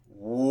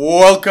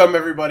Welcome,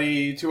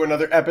 everybody, to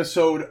another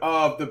episode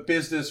of The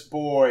Business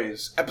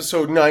Boys,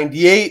 episode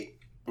 98.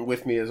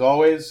 With me, as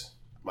always,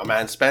 my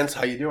man Spence.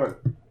 How you doing?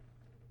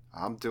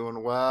 I'm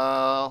doing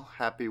well.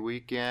 Happy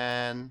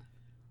weekend.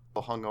 A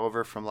little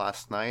hungover from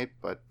last night,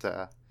 but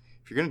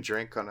if you're going to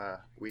drink on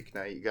a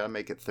weeknight, you got to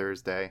make it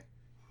Thursday.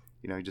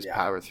 You know, you just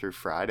power through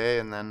Friday,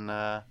 and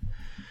then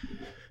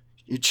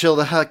you chill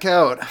the heck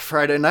out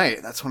Friday night.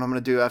 That's what I'm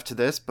going to do after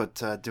this,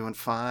 but doing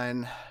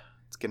fine.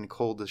 It's getting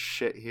cold as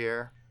shit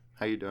here.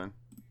 How you doing?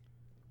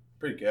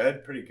 Pretty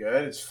good.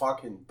 It's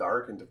fucking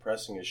dark and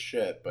depressing as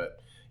shit, but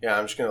yeah,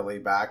 I'm just gonna lay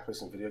back, play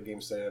some video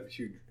games today.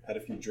 Had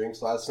a few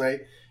drinks last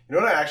night. You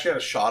know what I actually had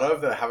a shot of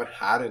that I haven't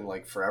had in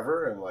like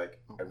forever, and like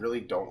I really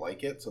don't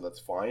like it, so that's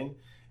fine.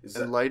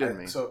 Enlighten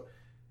me. So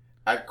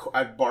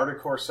at Bar de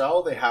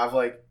Corcel, they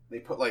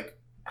put like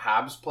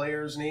Habs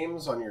players'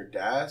 names on your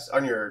desk.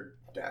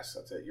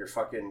 That's it. Your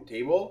fucking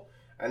table,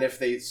 and if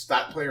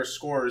that player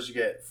scores, you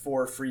get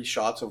 4 free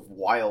shots of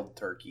Wild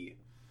Turkey.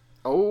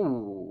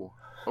 Oh,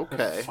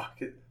 okay.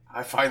 Fuck it.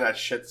 I find that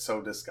shit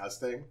so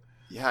disgusting.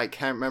 Yeah, I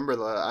can't remember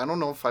that. I don't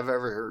know if I've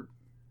ever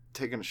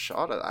taken a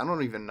shot at it. I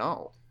don't even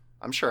know.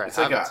 I'm sure I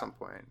have at some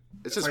point.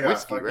 It's just like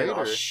whiskey, right?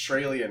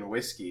 Australian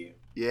whiskey.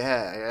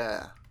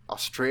 Yeah.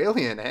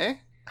 Australian, eh?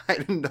 I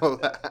didn't know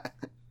that.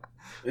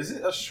 Is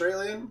it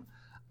Australian?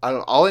 I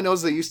don't. All I know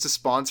is they used to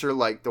sponsor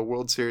like the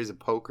World Series of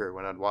Poker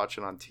when I'd watch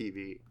it on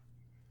TV.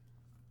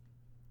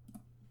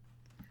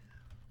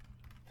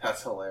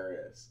 That's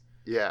hilarious.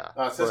 Yeah.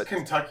 It says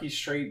Kentucky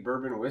Straight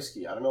Bourbon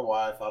Whiskey. I don't know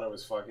why I thought it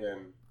was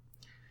fucking...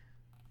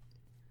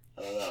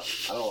 I don't know.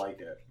 I don't like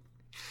it.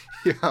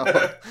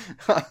 Yeah.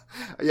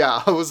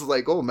 Yeah, I was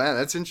like, oh man,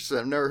 that's interesting.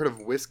 I've never heard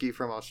of whiskey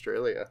from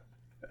Australia.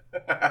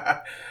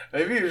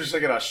 Maybe you're just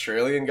like an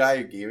Australian guy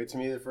who gave it to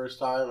me the first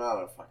time. I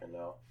don't fucking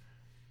know.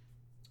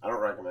 I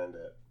don't recommend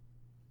it.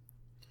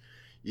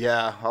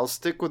 Yeah, I'll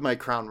stick with my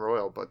Crown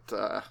Royal, but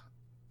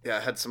yeah,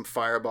 I had some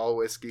Fireball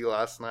whiskey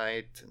last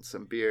night and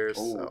some beers,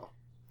 so...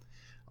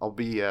 I'll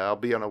be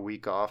on a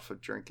week off of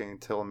drinking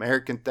until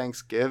American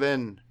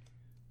Thanksgiving.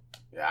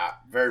 Yeah,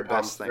 very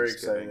pumped, very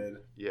excited.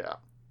 Yeah,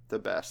 the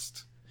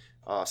best.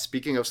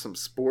 Speaking of some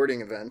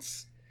sporting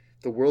events,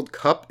 the World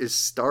Cup is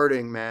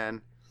starting,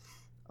 man.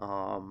 You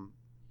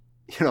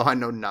know, I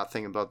know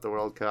nothing about the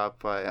World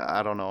Cup.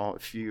 I don't know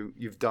if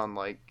you've done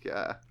like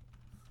I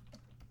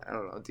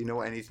don't know. Do you know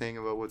anything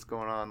about what's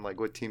going on? Like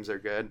what teams are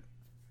good?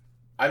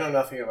 I know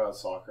nothing about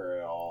soccer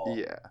at all.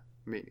 Yeah,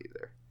 me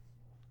neither.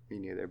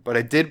 But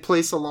I did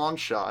place a long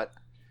shot.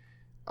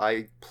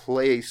 I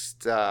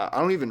placed, I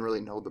don't even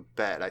really know the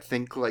bet. I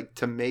think like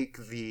to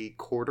make the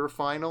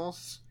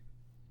quarterfinals,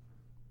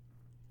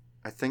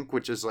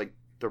 which is like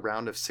the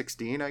round of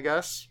 16, I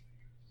guess.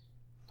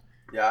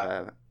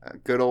 Yeah. A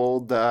good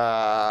old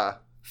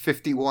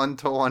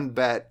 51-1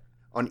 bet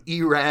on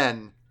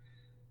Iran.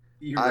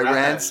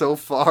 Iran so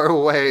far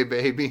away,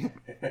 baby.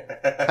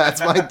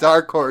 That's my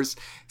dark horse.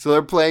 So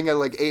they're playing at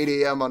like 8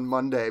 a.m. on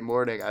Monday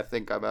morning. I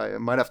think I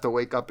might have to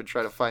wake up and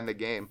try to find the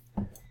game.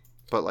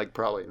 But like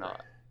probably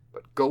not.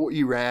 But go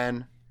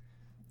Iran.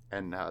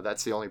 And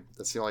that's the only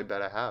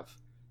bet I have.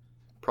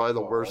 Probably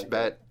the worst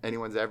bet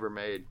anyone's ever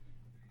made.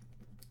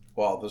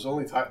 Well, there's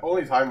only time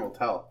will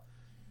tell.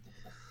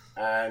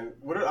 And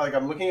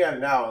I'm looking at it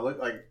now. It looked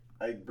like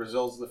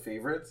Brazil's the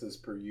favorites as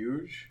per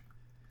usual.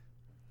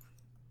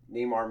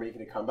 Neymar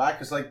making a comeback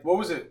because what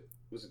was it?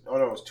 It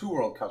was 2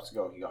 World Cups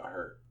ago he got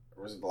hurt,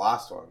 or was it the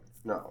last one?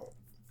 No,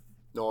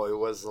 it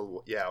was a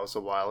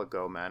while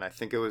ago, man. I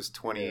think it was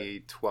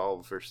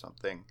 2012 or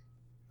something.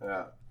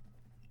 Yeah,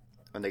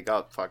 when they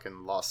got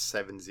fucking lost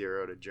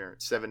 7-0 to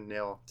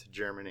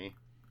Germany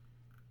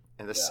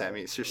in the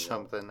semis or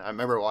something. I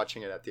remember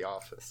watching it at the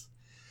office.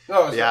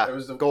 No, it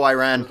was go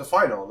Iran. It was the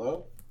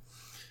final,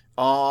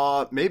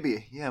 no?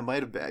 Maybe. Yeah, it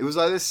might have been. It was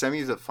either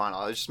semis or final.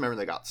 I just remember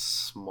they got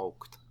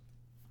smoked.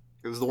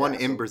 It was the one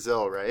in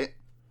Brazil, right?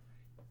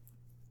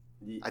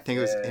 I think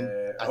it was in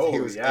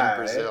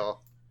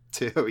Brazil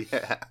too.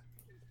 Yeah.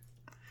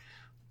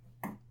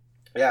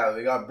 Yeah,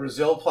 they got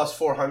Brazil plus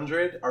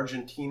 400,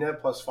 Argentina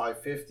plus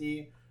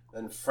 550,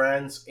 then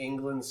France,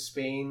 England,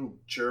 Spain,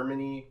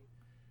 Germany,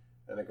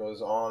 and it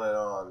goes on and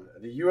on.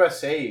 The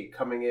USA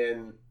coming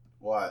in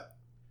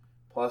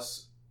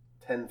plus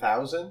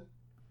 10,000?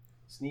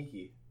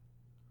 Sneaky.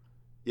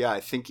 Yeah,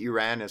 I think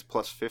Iran is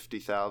plus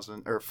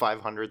 50,000 or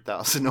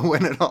 500,000 to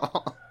win it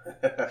all.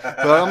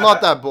 But I'm not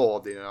that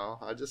bold, you know.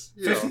 I just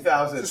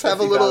 50,000. Just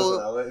have a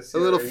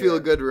little feel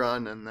good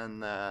run, and then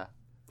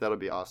that'll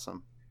be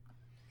awesome.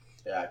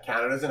 Yeah,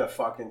 Canada's in a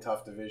fucking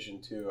tough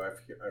division too. I've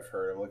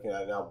heard. I'm looking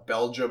at it now.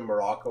 Belgium,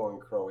 Morocco,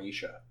 and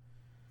Croatia.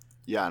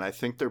 Yeah, and I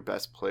think their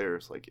best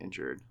players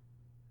injured.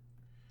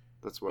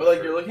 That's what.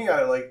 But you're looking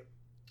at it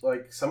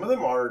like some of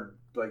them are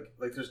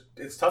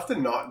it's tough to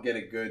not get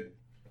a good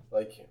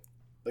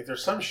Like,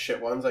 there's some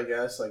shit ones, I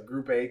guess. Like,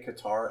 Group A,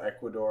 Qatar,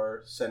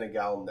 Ecuador,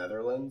 Senegal,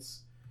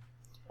 Netherlands.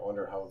 I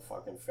wonder how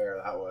fucking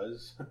fair that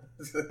was.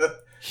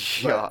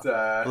 Yeah,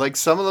 But like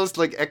some of those,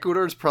 like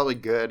Ecuador's probably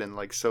good, and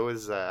like so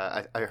is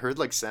I heard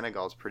like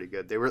Senegal's pretty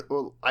good. They were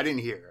well, I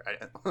didn't hear.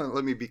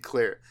 Let me be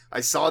clear. I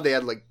saw they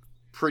had like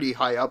pretty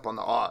high up on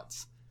the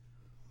odds.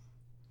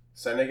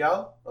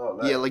 Senegal? Oh,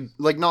 nice. Yeah,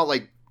 like not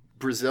like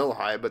Brazil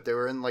high, but they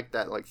were in like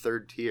that like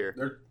third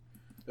tier.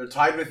 They're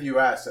tied with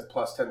US at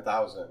plus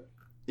 10,000.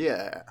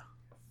 Yeah,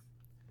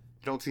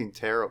 you don't seem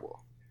terrible.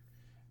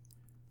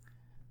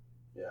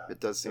 Yeah, It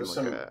does seem There's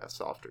like some- a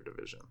softer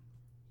division.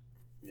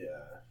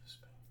 yeah.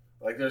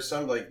 Like there's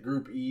some like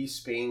Group E: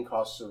 Spain,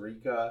 Costa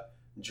Rica,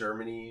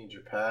 Germany,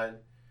 Japan.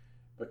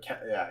 But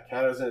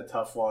Canada's in a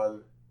tough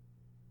one.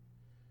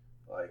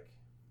 Like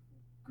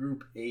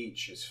Group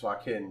H is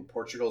fucking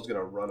Portugal's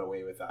gonna run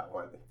away with that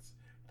one. It's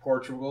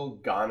Portugal,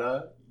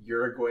 Ghana,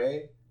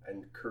 Uruguay,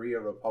 and Korea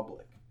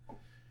Republic.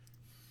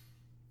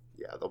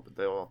 Yeah,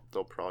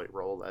 they'll probably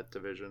roll that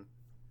division.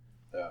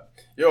 Yeah.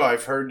 Yo,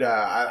 I've heard.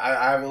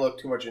 I haven't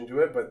looked too much into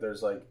it, but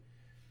there's like,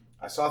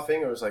 I saw a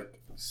thing. It was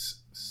like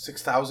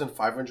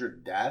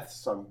 6,500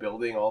 deaths on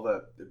building all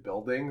the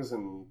buildings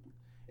and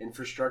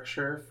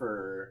infrastructure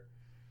for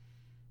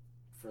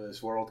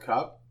this World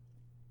Cup.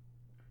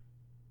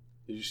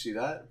 Did you see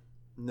that?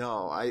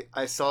 No,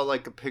 I saw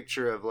like a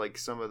picture of like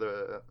some of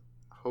the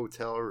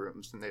hotel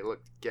rooms, and they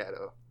looked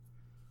ghetto.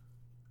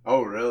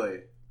 Oh,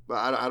 really?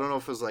 But I don't know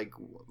if it was like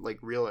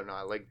real or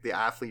not, like the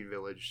athlete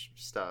village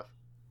stuff.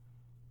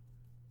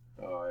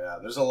 Oh yeah.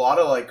 There's a lot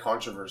of like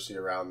controversy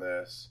around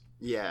this.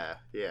 Yeah.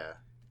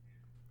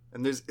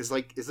 And is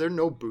there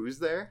no booze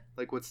there?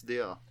 Like, what's the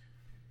deal?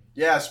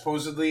 Yeah,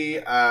 supposedly,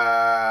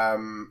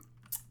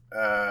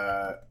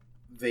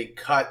 they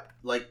cut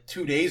like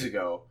 2 days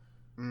ago.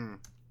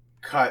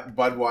 Cut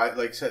Budweiser,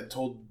 like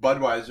told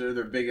Budweiser,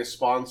 their biggest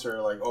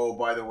sponsor, like, oh,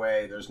 by the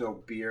way, there's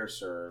no beer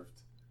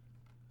served.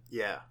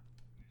 Yeah.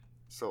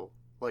 So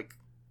Budweiser's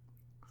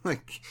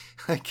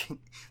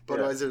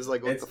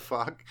like, what the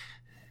fuck?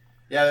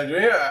 Yeah, they're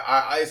doing.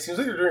 It seems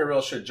like they're doing a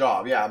real shit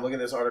job. Yeah, I'm looking at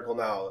this article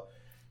now.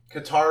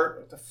 Qatar,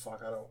 what the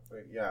fuck? I don't.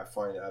 Wait, yeah,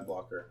 fine, ad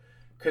blocker.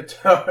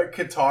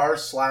 Qatar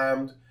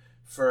slammed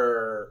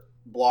for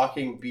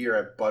blocking beer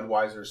at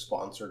Budweiser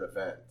sponsored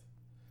event.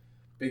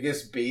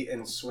 Biggest bait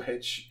and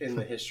switch in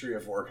the history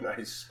of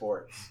organized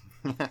sports.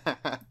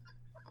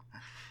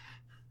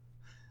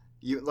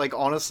 You like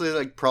honestly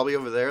like probably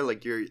over there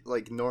like you're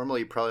like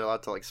normally probably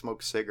allowed to like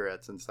smoke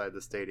cigarettes inside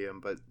the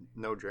stadium, but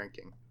no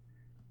drinking.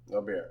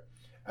 No beer.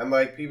 And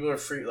like people are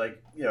free,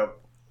 like, you know,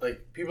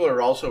 like people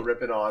are also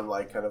ripping on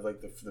like kind of like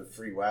the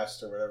Free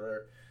West or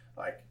whatever.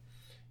 Like,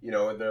 you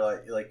know, they're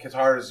like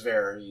Qatar is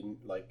very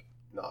like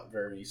not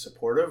very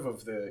supportive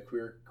of the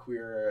queer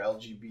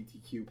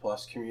LGBTQ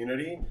plus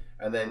community,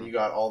 and then you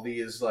got all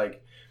these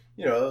like,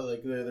 you know,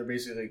 like they're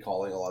basically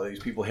calling a lot of these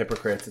people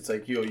hypocrites. It's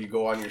like, you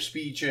go on your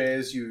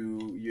speeches,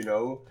 you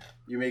know,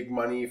 you make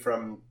money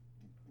from,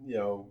 you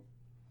know,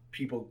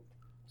 people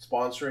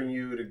sponsoring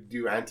you to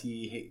do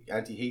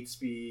anti-hate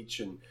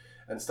speech and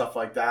stuff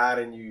like that,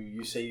 and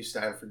you say you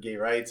stand for gay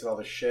rights and all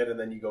this shit, and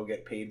then you go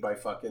get paid by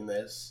fucking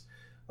this,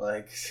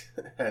 like,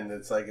 and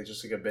it's like, it's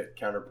just like a bit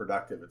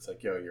counterproductive. It's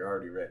like, yo, you're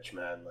already rich,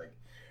 man. Like,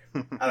 I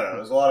don't know.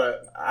 There's a lot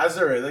of, as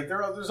there is, like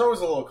there's always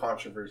a little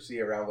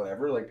controversy around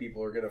whatever. Like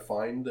people are gonna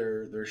find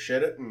their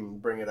shit and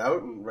bring it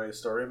out and write a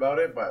story about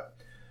it, but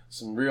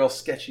some real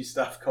sketchy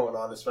stuff going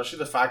on, especially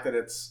the fact that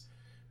it's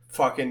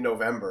fucking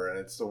November and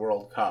it's the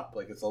World Cup.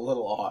 Like, it's a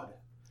little odd.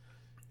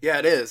 Yeah,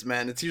 it is,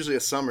 man. It's usually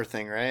a summer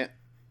thing, right?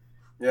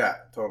 Yeah,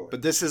 totally.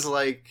 But this is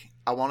like,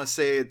 I want to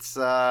say it's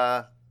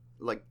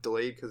like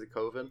delayed because of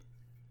COVID.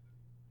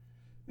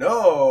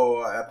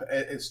 No,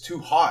 it's too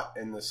hot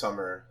in the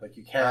summer. Like,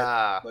 you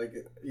can't like,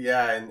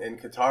 yeah, in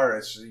Qatar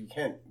it's just, you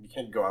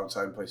can't go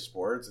outside and play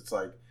sports. It's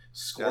like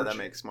scorching. Yeah, that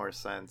makes more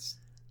sense.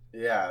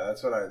 Yeah,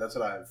 that's what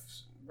I've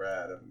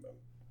read,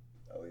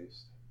 at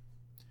least.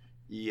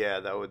 Yeah,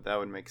 that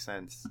would make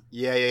sense.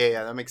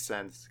 Yeah, that makes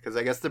sense. Because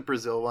I guess the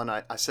Brazil one,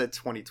 I said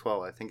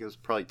 2012. I think it was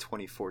probably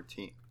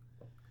 2014.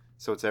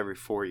 So it's every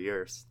 4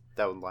 years.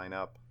 That would line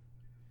up.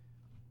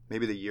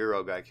 Maybe the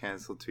Euro got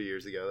canceled 2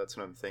 years ago. That's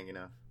what I'm thinking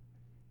of.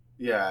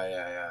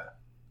 Yeah.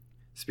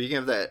 Speaking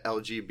of that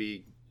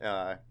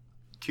LGBTQ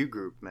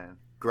group, man.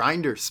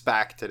 Grindr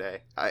SPAC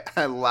today.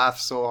 I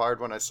laughed so hard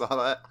when I saw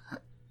that.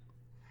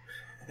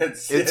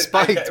 It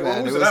spiked,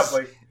 man. What was it up?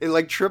 Like, it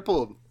like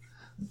tripled.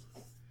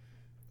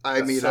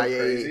 I mean, so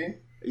crazy.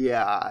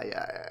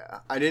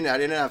 Yeah. I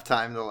didn't have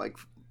time to like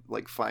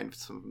find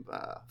some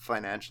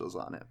financials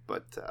on it,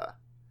 but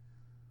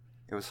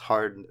it was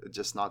hard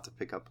just not to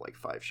pick up like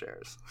 5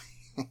 shares.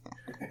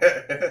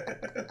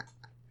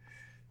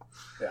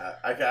 Yeah,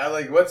 I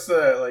like. What's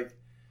the like?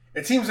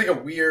 It seems like a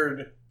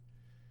weird.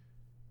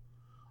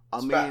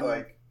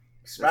 SPAC.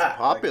 It's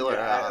popular, like,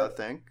 yeah, I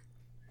think.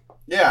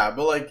 Yeah,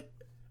 but like,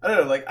 I don't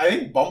know. Like, I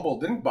think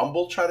didn't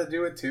Bumble try to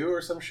do it too,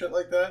 or some shit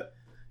like that?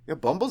 Yeah,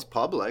 Bumble's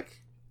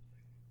public.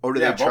 Or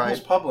do they try? Bumble's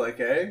public,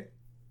 eh?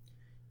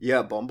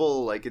 Yeah,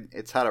 Bumble, like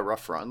it's had a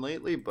rough run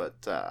lately,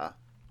 but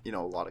you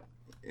know, a lot of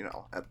you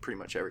know, pretty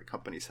much every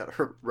company's had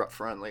a rough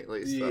run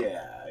lately. So.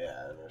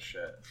 Yeah, no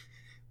shit.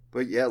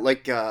 But yeah,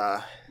 like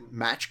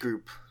Match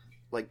Group,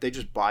 like they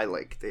just buy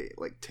like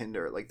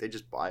Tinder, like they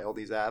just buy all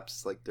these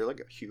apps. Like they're like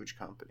a huge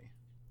company.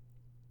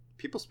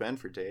 People spend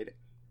for dating.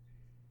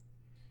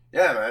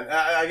 Yeah, man.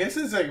 I guess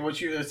it's like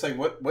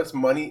what's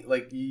money,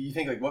 like you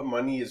think like what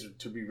money is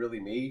to be really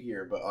made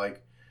here, but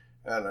like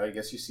I don't know. I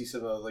guess you see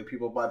some of those, like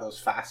people buy those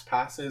fast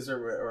passes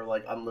or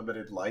like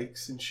unlimited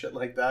likes and shit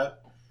like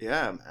that.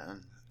 Yeah,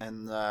 man.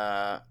 And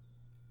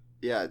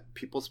yeah,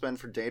 people spend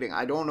for dating.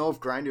 I don't know if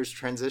Grindr's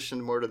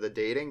transitioned more to the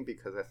dating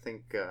because I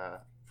think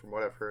from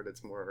what I've heard,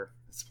 it's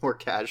more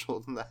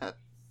casual than that.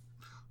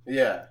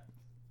 Yeah.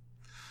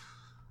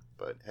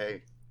 But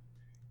hey,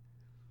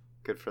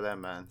 good for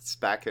them, man.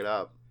 SPAC it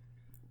up.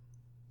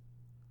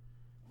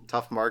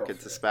 Tough market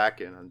to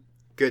SPAC in. A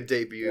good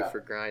debut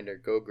for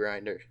Grindr. Go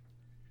Grindr.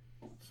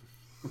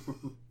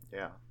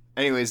 Yeah.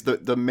 Anyways,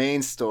 the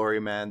main story,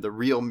 man, the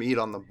real meat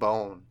on the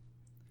bone.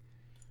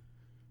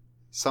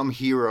 Some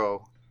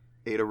hero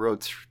ate a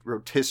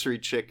rotisserie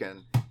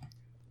chicken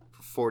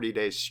for 40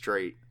 days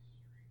straight.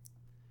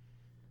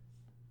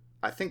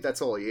 I think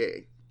that's all he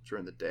ate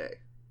during the day.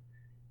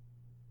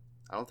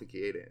 I don't think he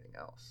ate anything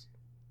else.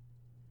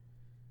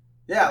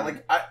 Yeah,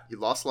 he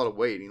lost a lot of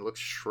weight and he looks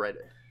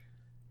shredded.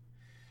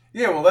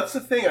 Yeah, well, that's the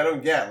thing I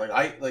don't get.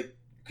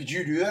 Could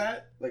you do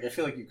that? Like, I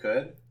feel like you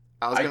could.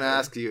 I was going to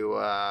ask you,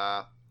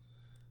 I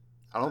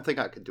don't think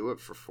I could do it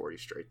for 40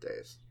 straight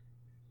days.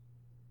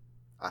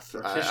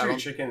 Rotisserie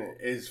chicken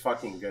is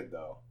fucking good,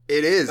 though.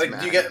 It is, like, man.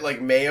 Do you get, like,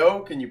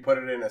 mayo? Can you put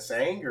it in a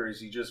sang, or is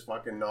he just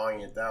fucking gnawing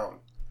it down?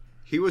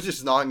 He was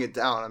just gnawing it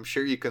down. I'm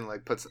sure you can,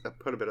 like, put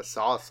a bit of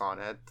sauce on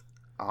it.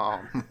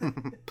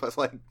 But,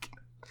 like,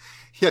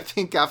 yeah, I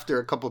think after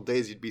a couple of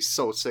days, you'd be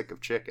so sick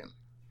of chicken.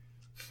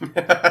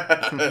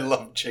 I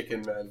love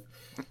chicken, man.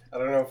 I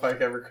don't know if I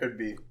ever could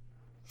be.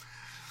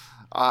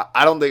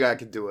 I don't think I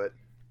could do it,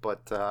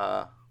 but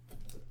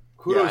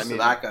kudos to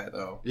that guy,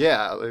 though.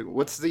 Yeah, like,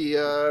 what's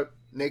the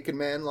Naked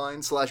Man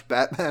line /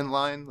 Batman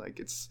line? Like,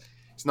 it's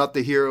not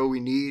the hero we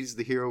need, it's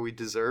the hero we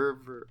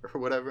deserve, or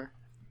whatever.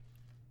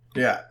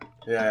 Yeah.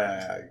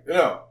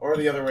 No, or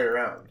the other way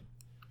around.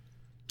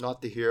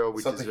 Not the hero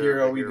we deserve. Not the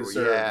hero we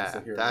deserve. Yeah,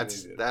 the hero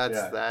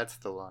that's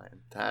the line.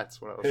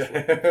 That's what I was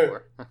looking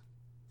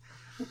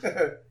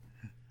for.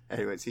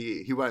 Anyways,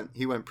 he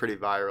went pretty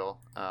viral.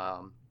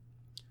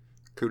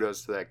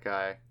 Kudos to that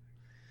guy.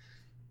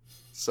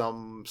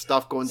 Some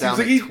stuff going down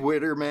on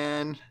Twitter,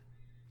 man.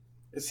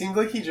 It seemed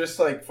like he just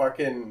like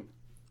fucking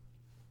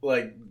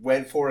like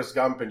went Forrest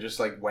Gump and just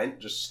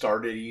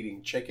started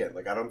eating chicken.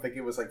 Like I don't think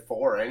it was like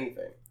for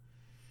anything.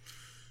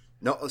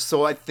 No,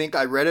 so I think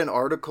I read an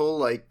article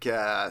like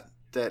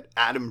that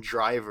Adam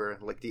Driver,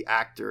 like the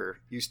actor,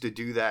 used to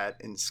do that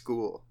in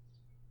school.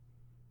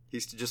 He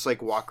used to just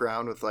like walk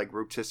around with like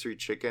rotisserie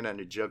chicken and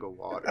a jug of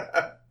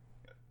water.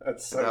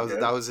 That's so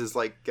good. That was his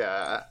like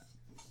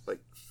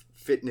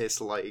fitness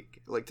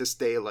like to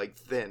stay like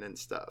thin and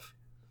stuff.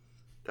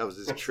 That was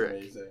his trick.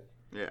 Amazing.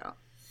 Yeah.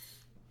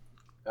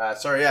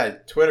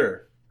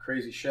 Twitter,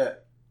 crazy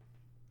shit.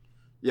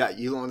 Yeah,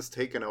 Elon's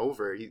taken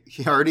over.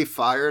 He already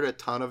fired a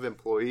ton of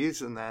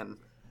employees, and then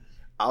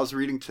I was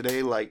reading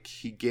today like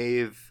he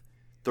gave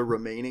the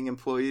remaining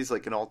employees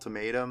like an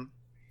ultimatum.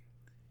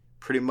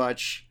 Pretty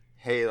much,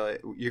 hey,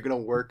 like, you're gonna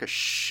work a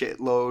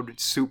shitload,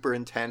 super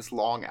intense,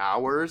 long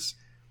hours,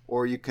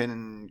 or you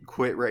can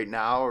quit right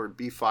now or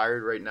be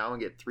fired right now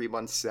and get 3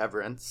 months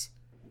severance.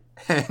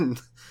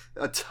 And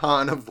a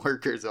ton of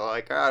workers are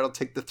like, all right, I'll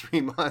take the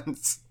 3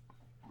 months.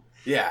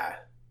 Yeah.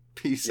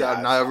 Peace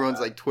out. Now everyone's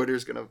like,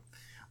 Twitter's gonna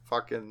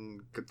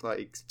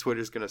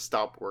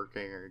stop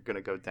working or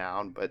gonna go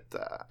down. But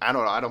I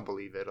don't know. I don't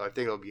believe it. I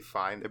think it'll be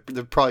fine.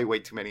 There are probably way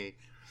too many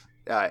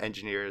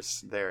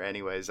engineers there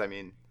anyways. I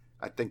mean,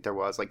 I think there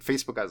was. Like,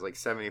 Facebook has like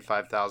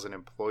 75,000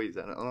 employees.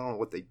 And I don't know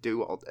what they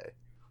do all day.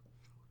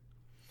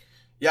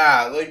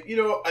 Yeah, like, you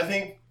know, I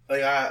think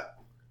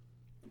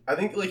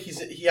like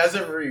he has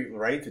every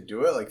right to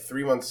do it. Like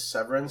 3 months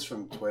severance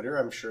from Twitter,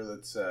 I'm sure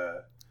that's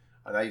a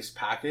nice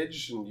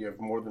package, and you have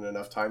more than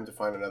enough time to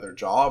find another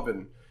job.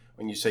 And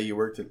when you say you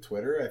worked at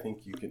Twitter, I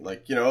think you can,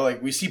 like, you know,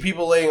 like we see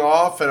people laying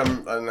off,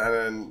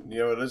 and you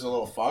know, it is a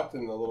little fucked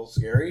and a little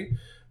scary,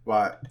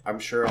 but I'm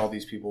sure all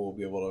these people will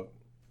be able to,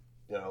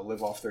 you know,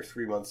 live off their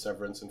 3 months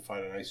severance and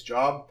find a nice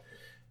job.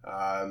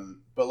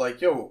 But like,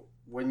 yo,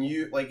 when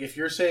you, like, if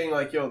you're saying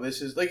like, yo,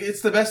 this is like,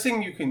 it's the best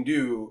thing you can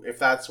do if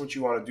that's what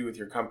you want to do with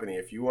your company.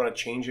 If you want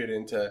to change it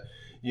into,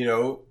 you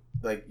know,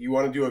 like you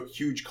want to do a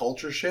huge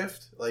culture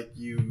shift, like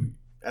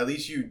at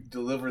least you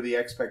deliver the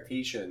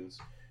expectations.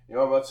 You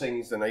know, I'm not saying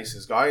he's the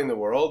nicest guy in the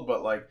world,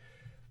 but like,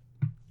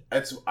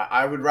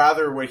 I would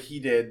rather what he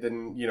did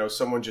than, you know,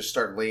 someone just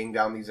start laying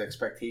down these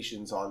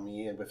expectations on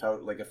me and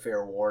without like a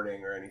fair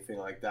warning or anything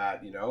like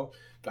that. You know,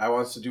 guy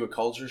wants to do a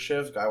culture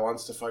shift. Guy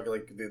wants to fuck,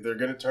 like, they're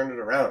gonna turn it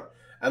around.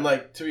 And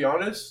like, to be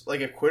honest, like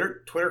if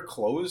Twitter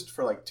closed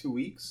for like 2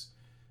 weeks,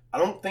 I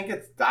don't think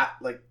it's that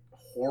like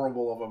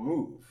horrible of a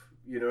move.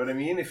 You know what I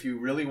mean? If you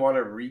really want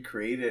to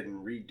recreate it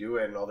and redo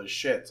it and all this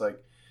shit, it's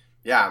like,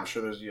 yeah, I'm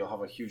sure you'll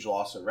have a huge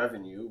loss of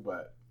revenue,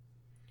 but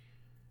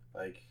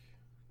like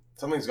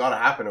something's got to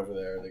happen over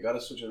there. They got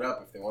to switch it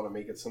up if they want to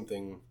make it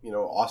something,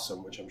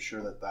 awesome. Which I'm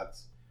sure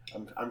that's.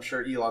 I'm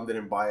sure Elon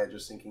didn't buy it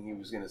just thinking he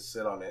was going to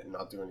sit on it and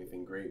not do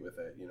anything great with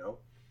it.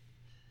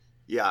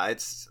 Yeah,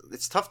 it's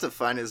tough to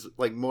find his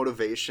like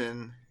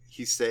motivation.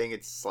 He's saying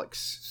it's like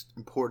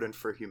important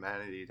for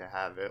humanity to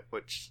have it,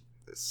 which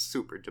is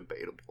super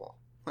debatable.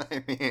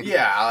 I mean,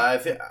 yeah, I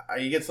think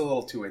he gets a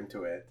little too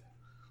into it.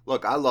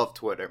 Look, I love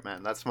Twitter,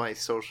 man. That's my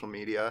social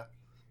media.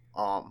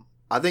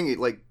 I think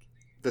like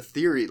the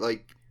theory,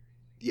 like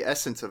the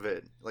essence of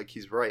it, like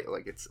he's right.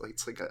 Like it's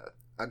like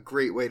a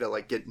great way to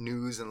like get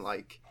news and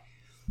like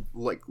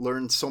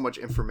learn so much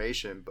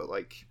information, but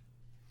like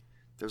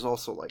there's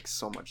also like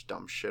so much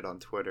dumb shit on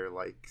Twitter,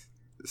 like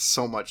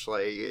so much,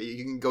 like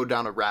you can go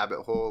down a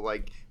rabbit hole,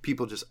 like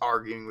people just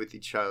arguing with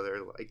each other,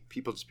 like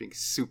people just being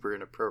super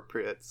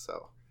inappropriate.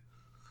 So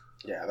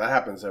yeah, that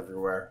happens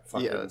everywhere.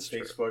 Fucking yeah, that's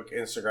Facebook,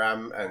 true.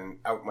 Instagram, and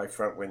out my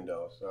front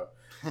window. So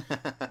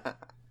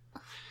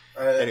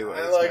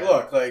anyways, like, man,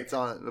 look, like it's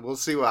on, we'll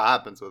see what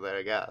happens with it,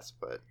 I guess.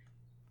 But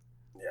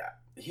yeah,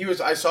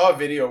 I saw a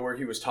video where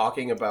he was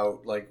talking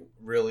about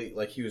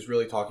he was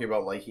really talking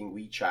about liking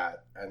WeChat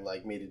and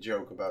like made a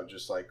joke about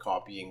just like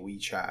copying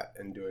WeChat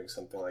and doing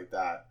something like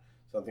that,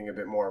 something a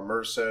bit more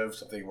immersive,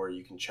 something where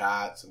you can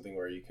chat, something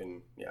where you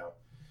can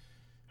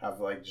have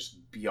like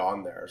just be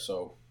on there.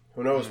 So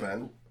who knows,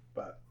 man?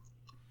 But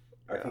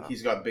I think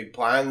he's got big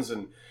plans,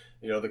 and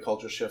the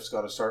culture shift's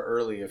got to start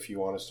early if you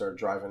want to start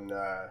driving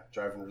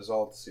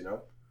results.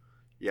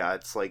 Yeah,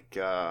 it's like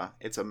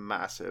it's a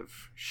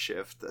massive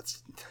shift that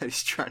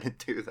he's trying to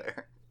do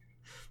there.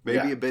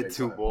 Maybe a bit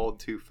too bold,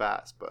 too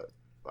fast, but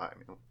I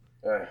mean,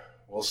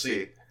 we'll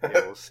see.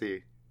 Yeah, we'll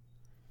see.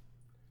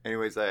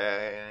 Anyways,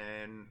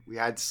 and we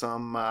had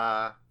some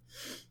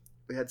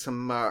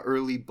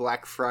early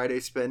Black Friday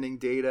spending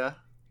data,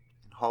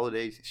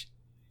 holiday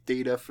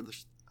data for the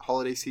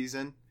holiday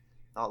season.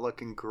 Not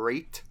looking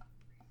great.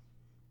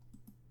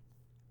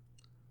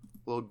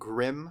 A little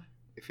grim,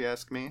 if you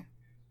ask me.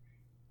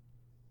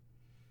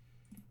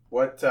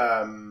 What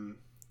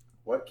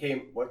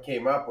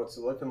came up? What's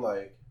it looking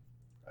like?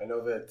 I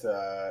know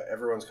that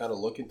everyone's kind of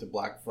looking to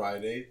Black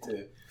Friday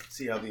to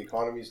see how the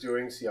economy's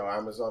doing, see how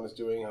Amazon is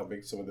doing, how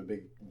big some of the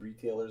big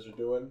retailers are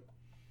doing.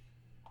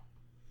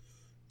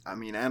 I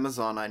mean,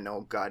 Amazon, I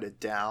know, guided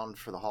down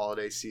for the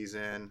holiday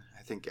season.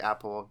 I think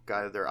Apple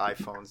guided their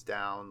iPhones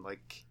down.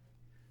 Like,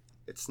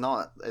 it's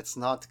not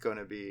going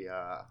to be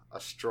a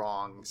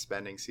strong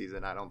spending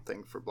season, I don't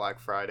think, for Black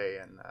Friday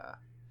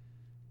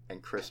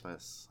and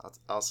Christmas.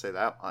 I'll say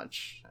that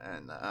much,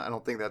 and I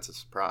don't think that's a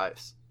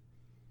surprise.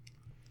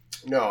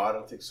 No, I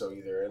don't think so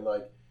either. And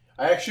like,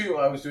 I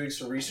was doing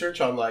some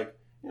research on like,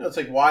 it's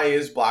like, why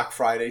is Black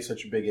Friday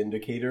such a big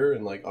indicator?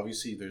 And like,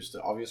 obviously there's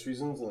the obvious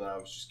reasons, and I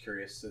was just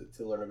curious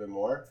to learn a bit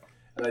more.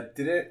 And I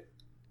didn't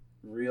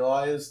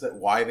realize that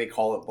why they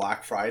call it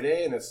Black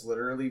Friday, and it's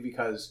literally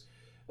because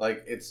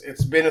like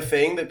it's been a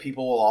thing that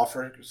people will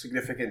offer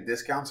significant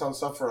discounts on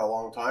stuff for a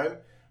long time.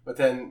 But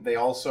then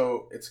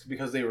it's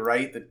because they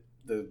write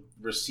the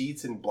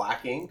receipts in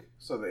black ink.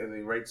 So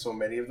they write so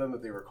many of them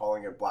that they were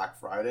calling it Black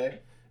Friday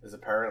is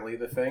apparently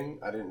the thing.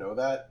 I didn't know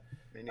that.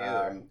 Me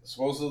neither.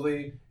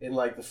 Supposedly in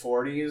like the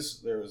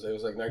 40s, it was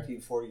like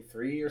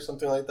 1943 or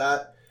something like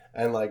that.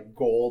 And like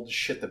gold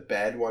shit the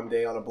bed one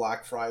day on a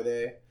Black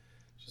Friday,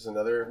 which is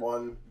another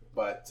one.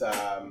 But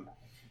I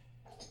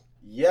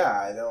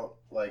don't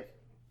like...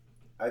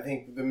 I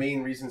think the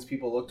main reasons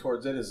people look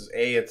towards it is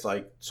it's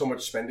like so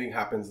much spending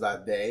happens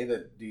that day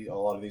that a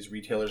lot of these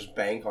retailers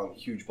bank on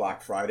huge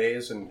Black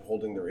Fridays and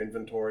holding their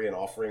inventory and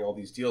offering all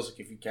these deals.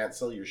 Like if you can't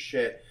sell your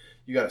shit,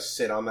 you got to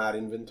sit on that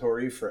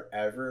inventory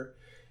forever.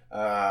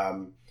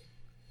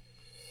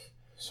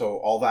 So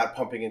all that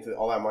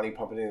money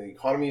pumping into the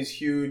economy is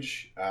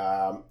huge.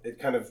 It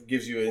kind of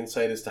gives you an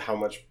insight as to how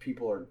much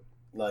people are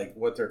like,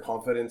 what their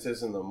confidence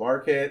is in the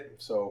market.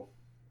 So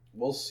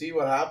we'll see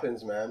what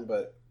happens, man.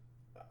 But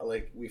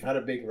like, we've had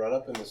a big run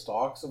up in the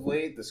stocks of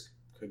late. This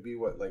could be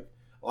what, like,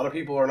 a lot of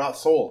people are not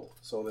sold.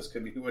 So this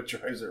could be what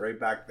drives it right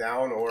back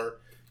down or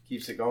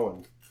keeps it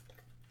going.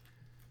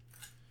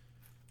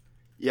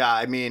 Yeah,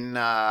 I mean,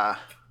 I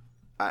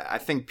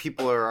think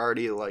people are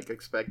already like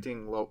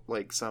expecting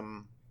like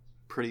some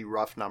pretty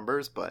rough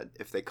numbers, but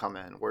if they come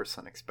in worse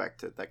than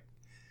expected, that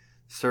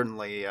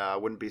certainly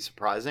wouldn't be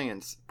surprising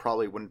and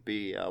probably wouldn't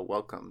be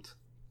welcomed.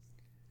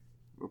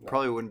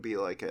 Probably wouldn't be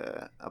like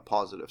a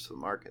positive to the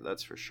market,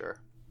 that's for sure.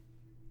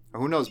 Or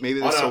who knows? Maybe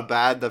they're so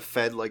bad the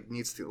Fed like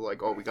needs to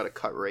like, we got to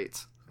cut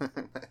rates.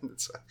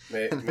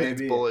 Maybe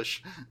it's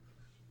bullish.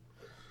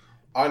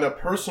 On a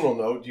personal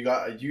note, do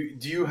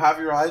you have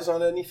your eyes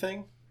on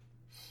anything?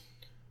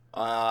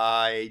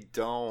 I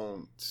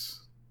don't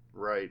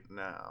right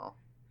now.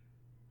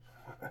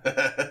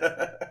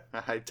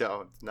 I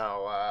don't.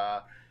 No.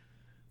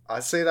 I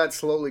say that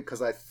slowly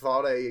because I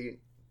thought I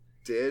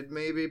did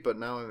maybe, but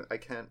now I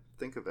can't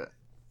think of it.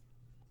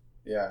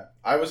 Yeah,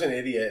 I was an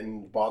idiot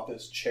and bought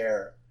this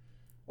chair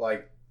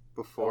like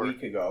before a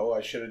week ago.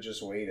 I should have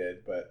just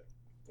waited, but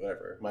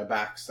My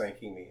back's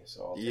thanking me,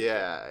 so I'll take it.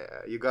 Yeah,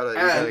 you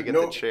gotta get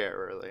the chair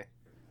early.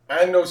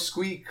 And no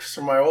squeaks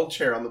from my old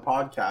chair on the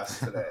podcast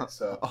today.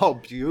 So oh,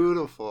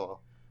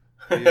 beautiful.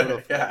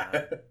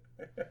 Yeah.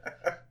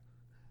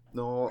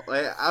 No,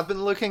 I've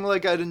been looking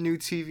like I had a new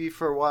TV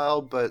for a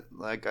while, but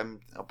like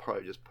I'll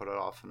probably just put it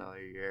off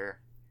another year.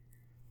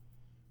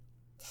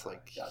 It's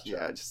like, gotcha.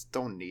 Yeah, I just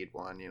don't need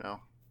one, you know?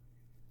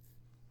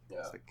 Yeah.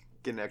 It's like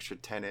get an extra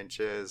 10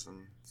 inches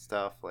and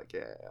stuff. Like,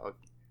 yeah,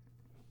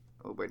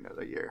 I'll wait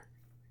another year.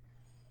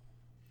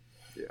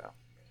 Yeah.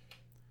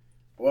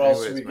 What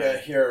else do we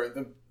get here?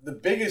 The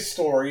biggest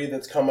story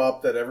that's come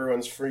up that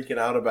everyone's freaking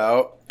out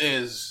about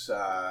is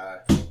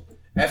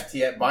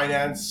FTX,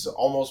 Binance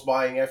almost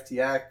buying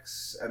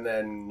FTX and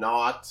then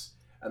not,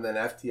 and then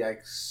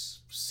FTX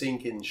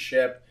sinking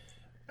ship.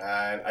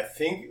 And I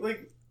think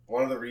like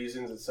one of the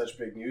reasons it's such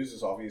big news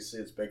is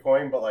obviously it's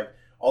Bitcoin, but like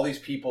all these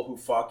people who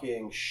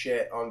fucking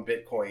shit on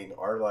Bitcoin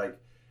are like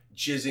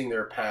jizzing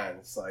their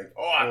pants, like,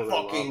 oh, I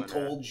fucking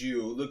told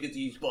you, look at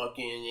these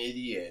fucking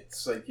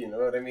idiots, like, you know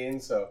what I mean?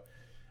 So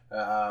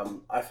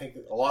I think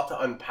a lot to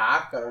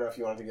unpack. I don't know if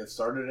you want to get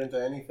started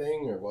into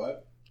anything or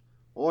what.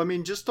 Well, I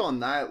mean, just on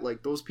that,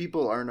 like, those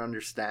people aren't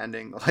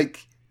understanding,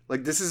 like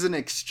this is an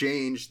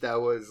exchange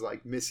that was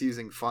like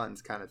misusing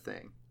funds kind of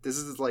thing. This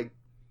is like,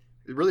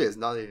 it really has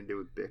nothing to do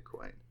with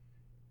Bitcoin.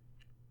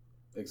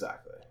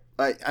 Exactly.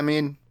 I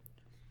mean,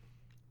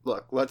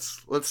 look,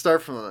 let's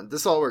start from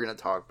this is all we're going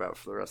to talk about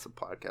for the rest of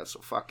the podcast. So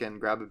fucking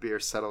grab a beer,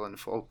 settle in,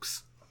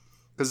 folks.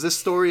 Because this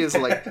story is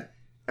like,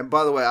 and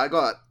by the way,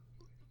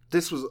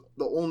 this was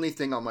the only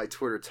thing on my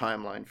Twitter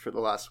timeline for the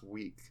last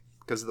week.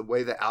 Because of the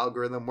way the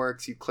algorithm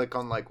works, you click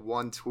on like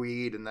one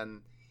tweet and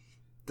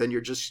then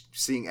you're just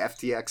seeing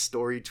FTX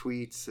story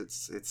tweets.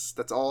 It's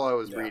that's all I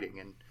was reading.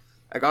 And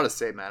I got to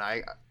say,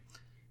 man,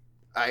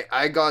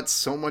 I got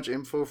so much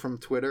info from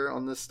Twitter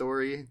on this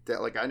story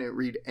that like I didn't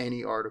read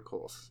any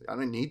articles. I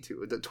didn't need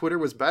to. The Twitter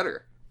was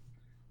better.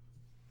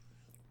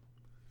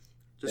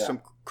 Just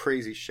some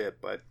crazy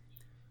shit. But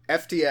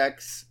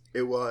FTX,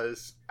 it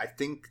was, I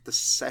think, the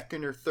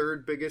second or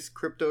third biggest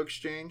crypto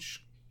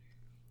exchange.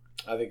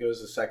 I think it was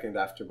the second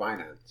after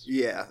Binance.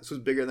 Yeah, this was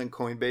bigger than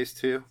Coinbase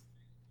too.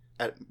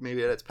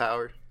 Maybe at its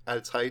power, at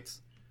its heights.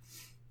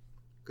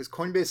 Because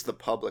Coinbase is the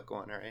public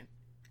one, right?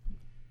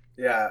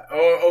 Yeah.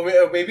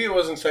 Oh, maybe it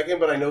wasn't second,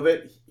 but I know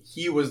that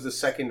he was the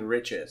second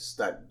richest.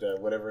 That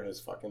whatever his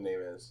fucking name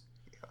is.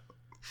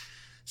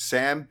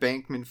 Sam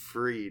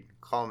Bankman-Fried,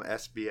 call him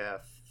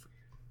SBF.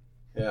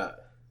 Yeah.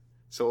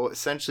 So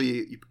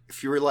essentially,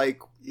 if you were like,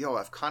 yo,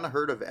 I've kind of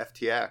heard of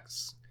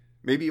FTX.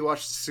 Maybe you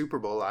watched the Super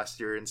Bowl last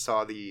year and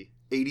saw the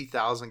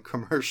 80,000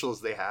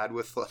 commercials they had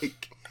with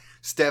like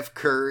Steph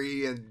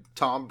Curry and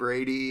Tom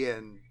Brady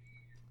and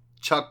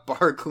Chuck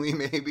Barkley,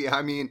 maybe.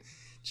 I mean,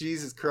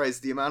 Jesus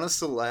Christ, the amount of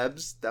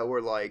celebs that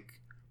were like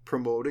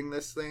promoting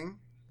this thing,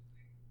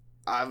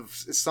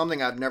 it's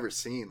something I've never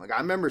seen. Like, I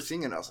remember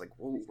seeing it and I was like,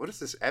 whoa, what is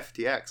this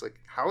FTX? Like,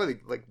 how are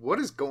they, like, what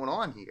is going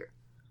on here?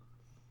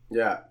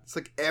 Yeah. It's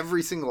like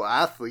every single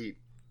athlete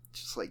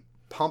just like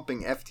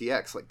pumping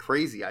FTX like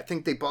crazy. I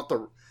think they bought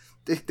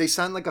they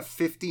signed like a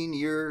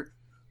 15-year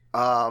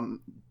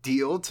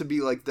deal to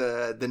be like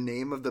the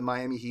name of the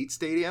Miami Heat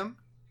stadium.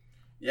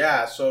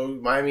 Yeah, so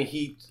Miami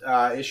Heat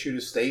issued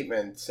a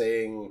statement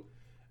saying,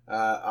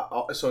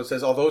 so it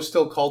says, although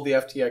still called the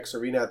FTX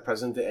Arena at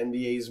present, the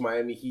NBA's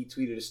Miami Heat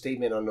tweeted a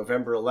statement on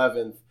November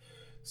 11th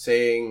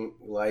saying,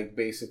 like,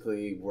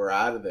 basically, we're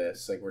out of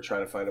this. Like, we're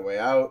trying to find a way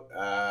out.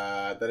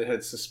 That it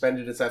had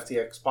suspended its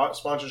FTX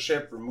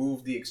sponsorship,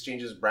 removed the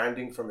exchange's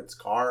branding from its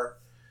car.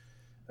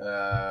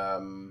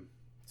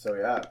 So,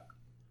 yeah,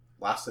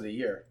 lasted a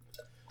year.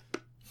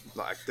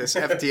 Like, this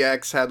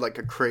FTX had, like,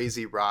 a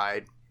crazy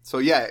ride. So,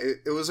 yeah,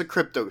 it was a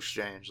crypto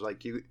exchange.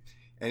 Like,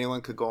 anyone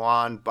could go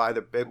on, buy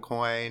the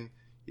Bitcoin,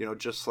 you know,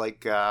 just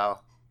like a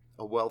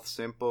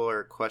Wealthsimple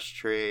or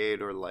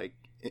Questrade or, like,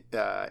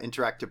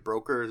 Interactive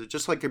Brokers,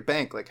 just like a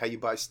bank, like how you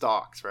buy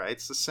stocks, right?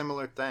 It's a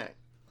similar thing.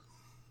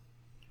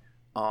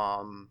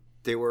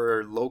 They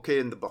were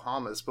located in the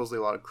Bahamas. Supposedly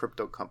a lot of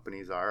crypto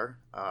companies are.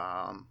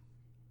 I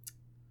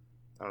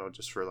don't know,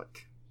 just for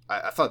like,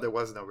 I thought there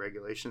was no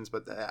regulations,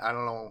 but I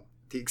don't know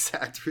the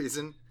exact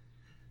reason.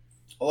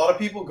 A lot of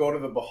people go to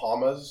the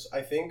Bahamas,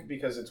 I think,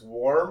 because it's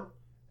warm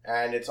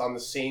and it's on the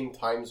same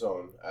time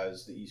zone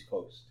as the East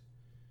Coast.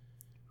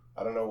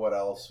 I don't know what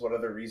else, what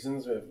other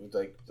reasons,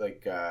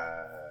 like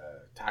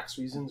tax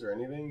reasons or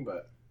anything,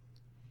 but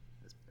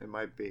it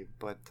might be.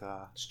 But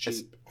it's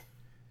cheap.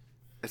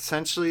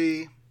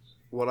 Essentially,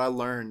 what I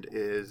learned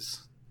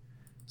is,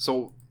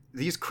 so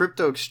these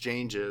crypto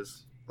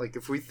exchanges, like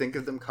if we think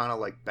of them kind of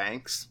like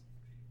banks,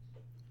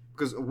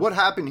 because what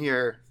happened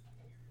here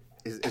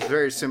is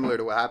very similar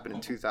to what happened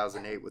in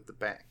 2008 with the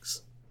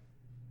banks.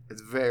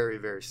 It's very,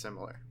 very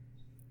similar.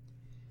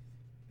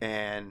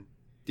 And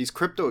these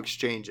crypto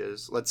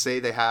exchanges, let's say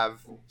they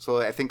have,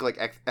 so I think like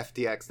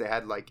FTX, they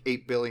had like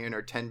 8 billion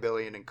or 10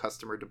 billion in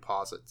customer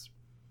deposits.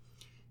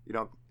 You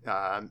know,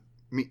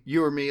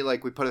 you or me,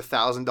 like we put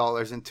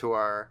 $1,000 into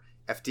our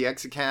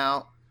FTX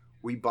account,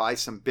 we buy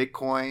some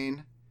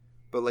Bitcoin,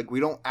 but like we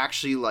don't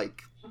actually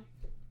like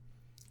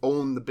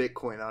own the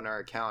Bitcoin on our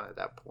account at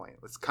that point.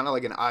 It's kind of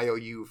like an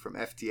IOU from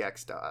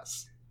FTX to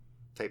us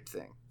type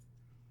thing.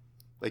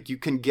 Like you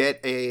can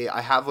get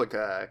I have like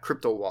a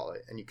crypto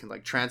wallet and you can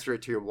like transfer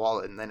it to your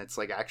wallet and then it's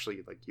like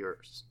actually like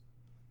yours.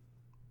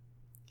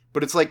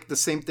 But it's like the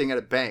same thing at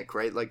a bank,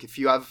 right? Like if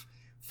you have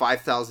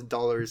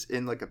 $5,000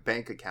 in like a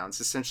bank account,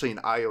 it's essentially an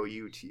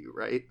IOU to you,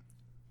 right?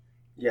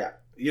 Yeah.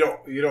 You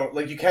don't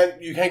like you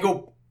can't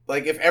go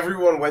like if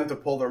everyone went to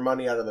pull their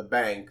money out of the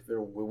bank,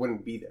 we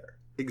wouldn't be there.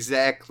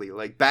 Exactly.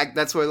 Like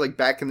that's why like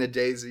back in the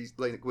days,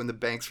 like when the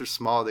banks were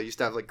small, they used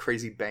to have like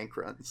crazy bank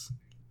runs.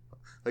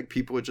 Like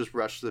people would just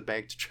rush to the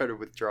bank to try to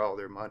withdraw all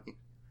their money.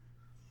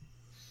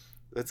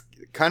 That's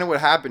kind of what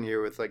happened here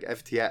with like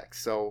FTX.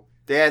 So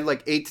they had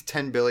like 8 to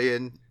 10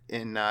 billion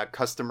in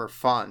customer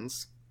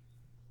funds,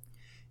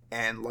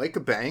 and like a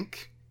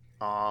bank,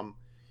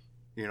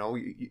 you know,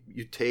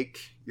 you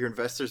take your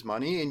investors'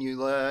 money and you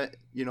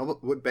know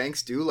what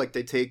banks do. Like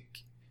they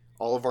take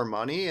all of our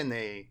money and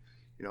they,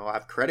 you know,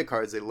 have credit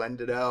cards. They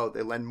lend it out.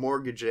 They lend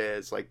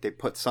mortgages. Like they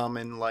put some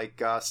in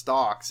like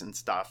stocks and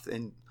stuff,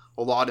 and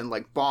a lot in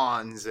like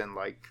bonds and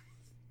like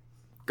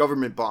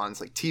government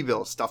bonds, like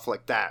T-bills, stuff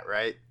like that,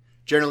 right?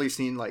 Generally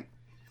seen like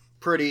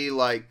pretty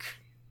like,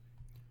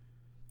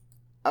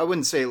 I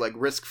wouldn't say like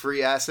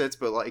risk-free assets,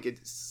 but like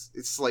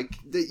it's like,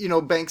 you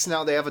know, banks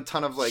now, they have a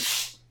ton of like,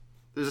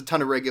 there's a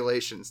ton of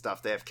regulation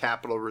stuff. They have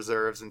capital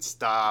reserves and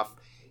stuff,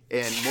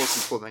 and most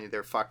importantly,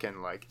 they're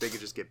fucking like, they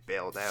could just get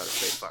bailed out if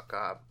they fuck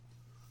up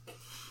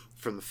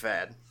from the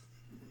Fed.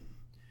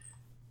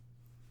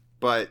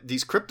 But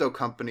these crypto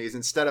companies,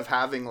 instead of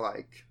having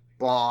like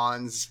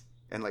bonds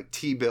and like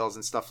T-bills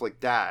and stuff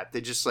like that,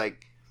 they just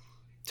like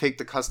take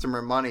the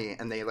customer money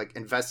and they like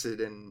invest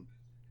it in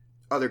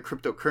other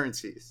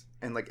cryptocurrencies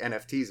and like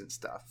NFTs and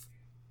stuff.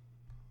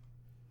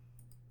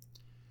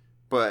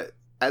 But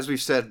as we've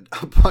said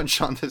a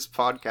bunch on this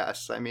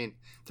podcast, I mean,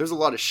 there's a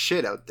lot of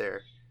shit out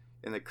there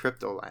in the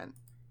crypto land.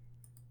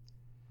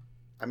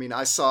 I mean,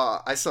 I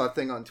saw a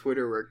thing on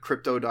Twitter where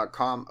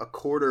crypto.com, a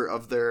quarter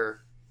of their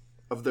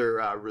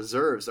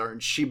reserves are in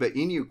Shiba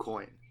Inu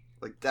coin.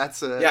 Like I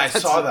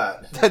saw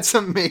that. That's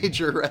a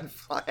major red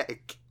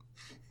flag.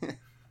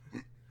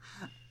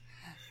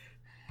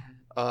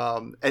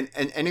 And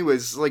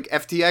anyways, like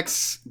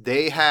FTX,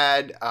 they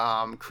had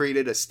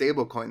created a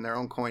stable coin, their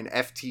own coin,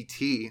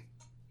 FTT,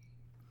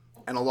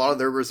 and a lot of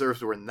their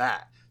reserves were in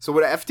that. So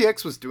what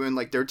FTX was doing,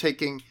 like they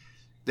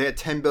had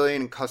 10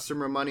 billion in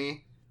customer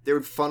money. They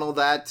would funnel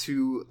that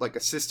to like a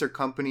sister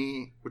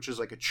company, which is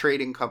like a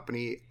trading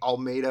company,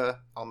 Almeida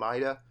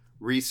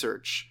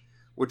Research,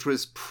 which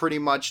was pretty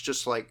much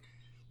just like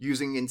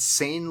using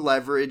insane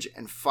leverage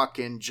and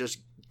fucking just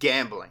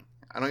gambling.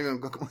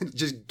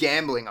 Just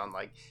gambling on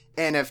like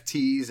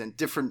NFTs and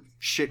different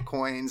shit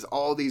coins,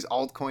 all these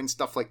altcoins,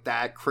 stuff like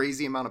that,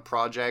 crazy amount of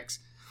projects.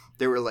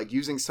 They were like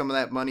using some of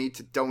that money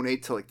to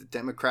donate to like the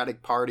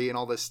Democratic Party and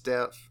all this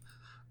stuff.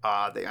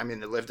 They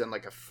lived in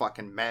like a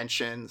fucking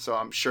mansion, so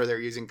I'm sure they're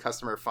using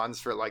customer funds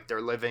for like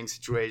their living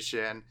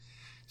situation.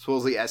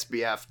 Supposedly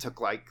SBF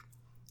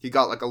he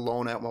got like a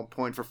loan at one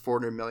point for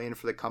 400 million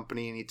for the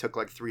company, and he took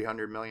like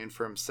 300 million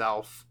for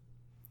himself.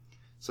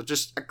 So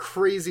just a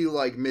crazy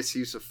like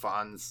misuse of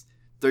funds.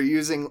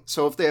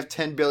 So if they have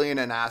 10 billion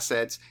in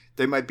assets,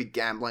 they might be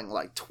gambling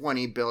like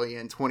 20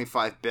 billion,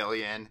 25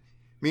 billion.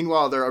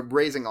 Meanwhile, they're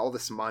raising all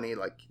this money,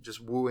 like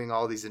just wooing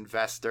all these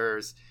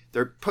investors.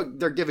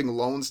 They're giving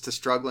loans to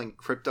struggling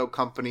crypto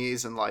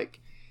companies and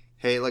like,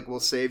 hey, like we'll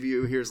save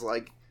you. Here's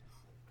like,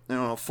 I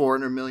don't know,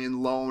 400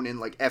 million loan in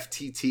like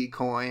FTT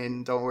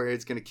coin. Don't worry,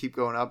 it's gonna keep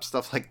going up.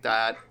 Stuff like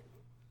that.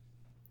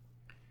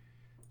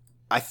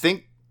 I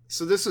think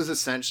so. This is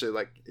essentially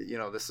like, you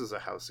know, this is a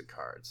house of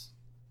cards.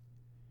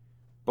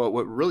 But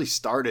what really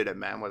started it,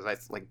 man, was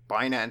like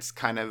Binance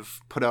kind of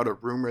put out a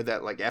rumor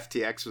that like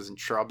FTX was in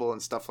trouble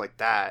and stuff like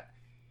that.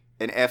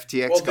 And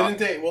FTX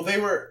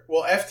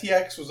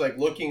FTX was like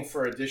looking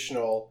for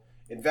additional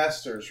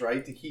investors,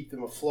 right, to keep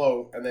them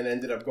afloat, and then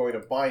ended up going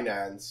to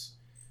Binance,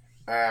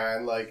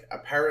 and like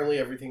apparently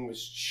everything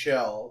was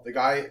chill. The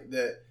guy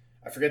that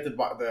I forget the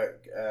CZ?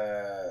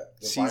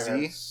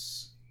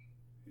 Binance,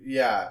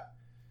 yeah,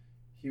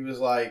 he was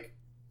like,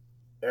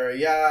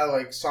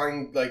 like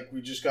signed, like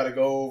we just got to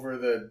go over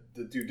the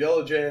due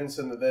diligence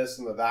and the this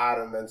and the that,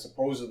 and then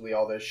supposedly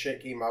all this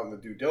shit came out in the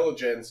due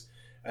diligence,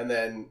 and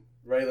then.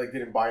 Right, like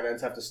didn't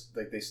Binance have to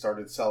like they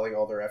started selling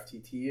all their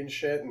FTT and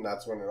shit, and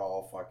that's when it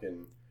all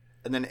fucking.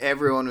 And then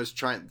everyone was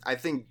trying. I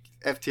think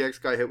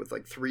FTX got hit with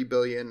like 3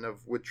 billion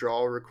of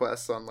withdrawal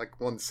requests on like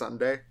one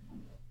Sunday,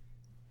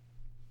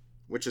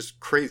 which is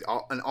crazy.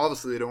 And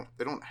obviously they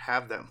don't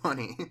have that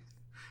money.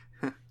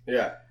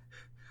 Yeah,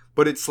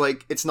 but it's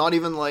like it's not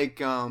even like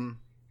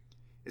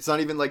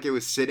it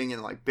was sitting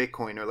in like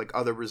Bitcoin or like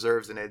other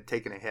reserves and it had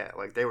taken a hit.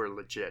 Like they were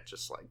legit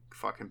just like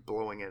fucking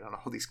blowing it on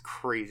all these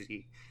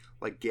crazy.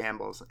 Like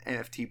gambles,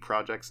 NFT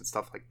projects and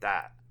stuff like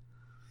that.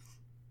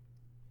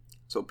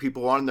 So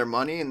people wanted their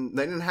money and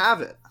they didn't have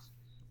it.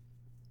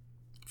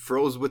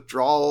 Froze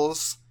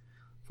withdrawals.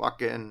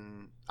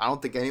 Fucking, I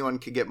don't think anyone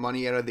could get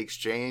money out of the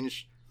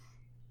exchange.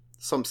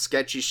 Some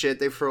sketchy shit.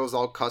 They froze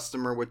all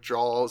customer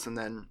withdrawals, and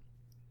then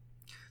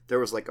there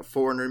was like a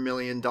 $400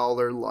 million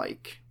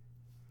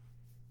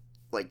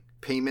like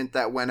payment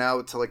that went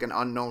out to like an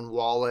unknown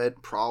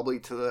wallet, probably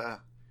to the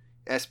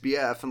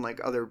SBF and like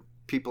other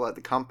people at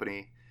the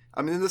company.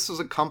 I mean, this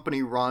was a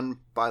company run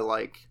by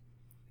like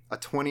a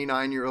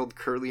 29-year-old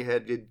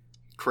curly-headed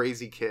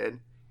crazy kid,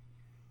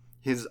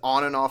 his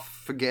on and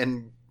off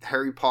again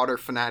Harry Potter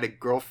fanatic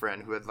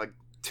girlfriend who had like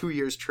 2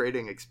 years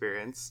trading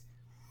experience,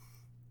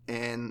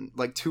 and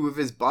like 2 of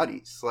his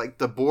buddies. Like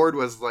the board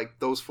was like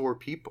those 4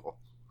 people.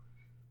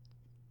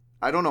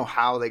 I don't know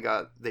how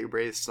they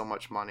raised so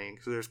much money,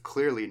 because there's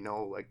clearly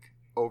no like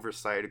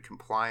oversight or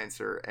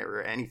compliance or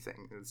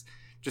anything. It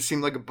just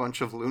seemed like a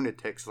bunch of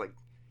lunatics like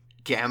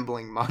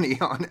gambling money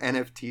on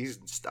NFTs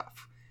and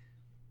stuff,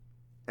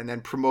 and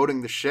then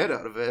promoting the shit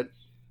out of it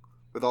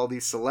with all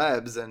these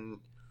celebs,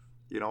 and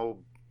you know,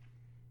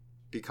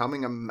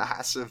 becoming a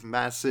massive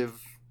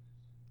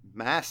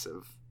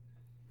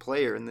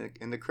player in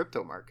the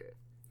crypto market.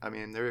 I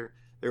mean, they're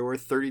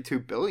worth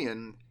 $32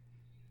 billion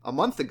a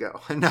month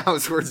ago, and now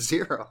it's worth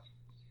 0.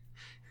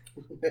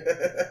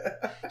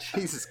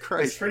 Jesus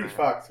Christ, it's pretty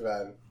fucked,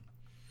 man.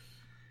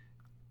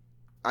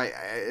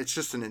 It's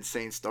just an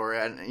insane story,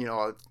 and you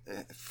know,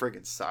 it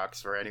friggin'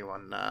 sucks for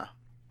anyone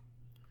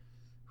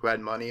who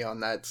had money on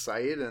that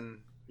site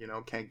and you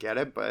know can't get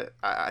it. But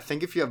I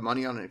think if you have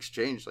money on an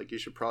exchange, like you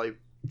should probably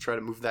try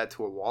to move that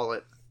to a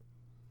wallet,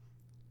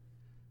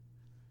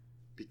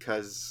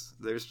 because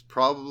there's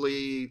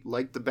probably,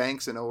 like the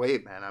banks in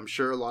 '08, man, I'm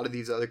sure a lot of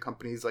these other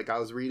companies, like I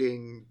was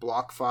reading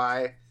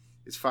BlockFi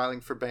is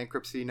filing for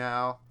bankruptcy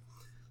now.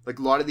 Like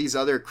a lot of these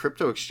other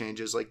crypto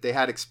exchanges, like they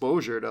had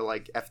exposure to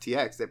like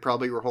FTX. They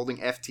probably were holding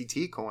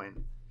FTT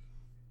coin.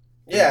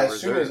 Yeah,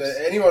 as soon as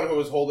anyone who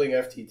was holding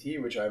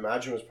FTT, which I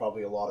imagine was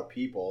probably a lot of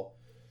people,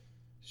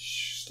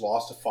 just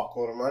lost a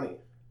fuckload of money.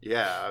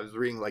 Yeah, I was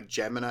reading like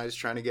Gemini's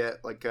trying to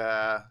get like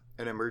an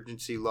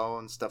emergency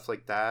loan, stuff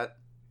like that.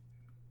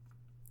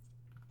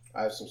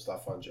 I have some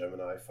stuff on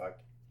Gemini. Fuck.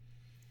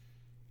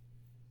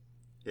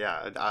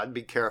 Yeah, I'd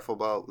be careful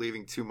about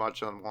leaving too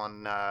much on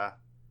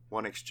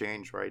one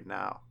exchange right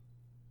now.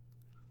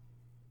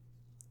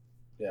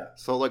 Yeah.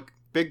 So like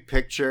big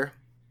picture.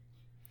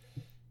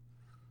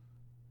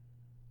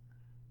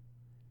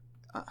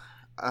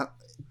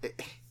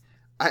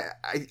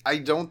 I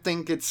don't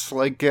think it's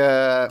like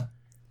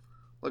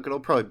look, it'll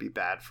probably be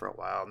bad for a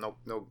while.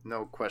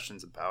 No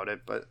questions about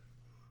it. But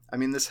I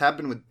mean, this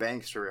happened with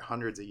banks for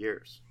hundreds of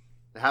years.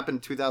 It happened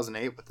in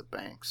 2008 with the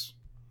banks.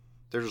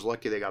 They're just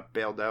lucky they got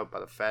bailed out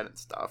by the Fed and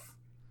stuff.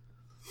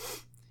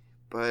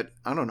 But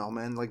I don't know,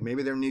 man. Like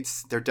maybe there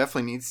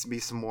definitely needs to be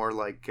some more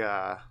like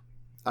I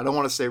don't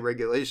want to say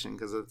regulation,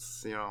 because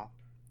it's, you know,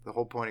 the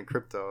whole point in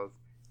crypto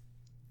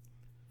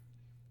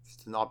is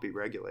to not be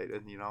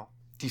regulated, you know,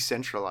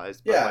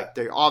 decentralized. But like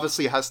there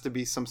obviously has to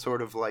be some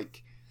sort of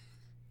like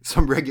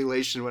some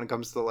regulation when it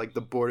comes to like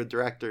the board of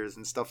directors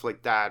and stuff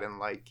like that, and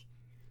like,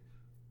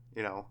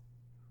 you know,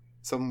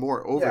 some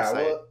more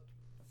oversight.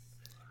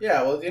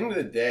 Well, at the end of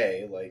the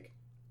day, like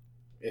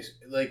it's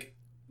like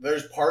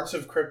there's parts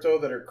of crypto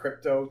that are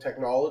crypto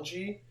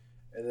technology,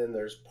 and then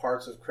there's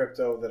parts of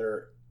crypto that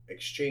are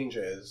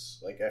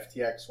exchanges, like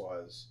FTX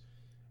was.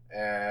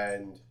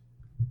 And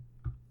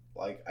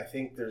like I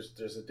think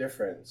there's a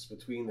difference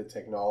between the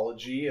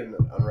technology and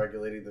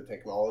unregulating the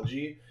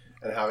technology,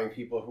 and having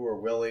people who are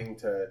willing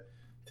to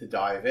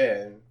dive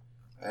in,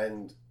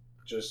 and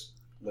just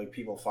like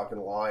people fucking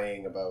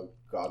lying about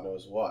God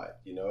knows what,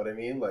 you know what I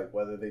mean? Like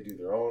whether they do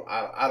their own,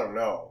 I don't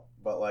know,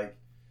 but like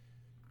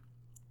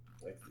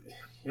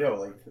you know,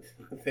 like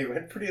they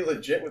went pretty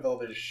legit with all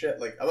this shit.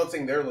 Like I'm not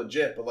saying they're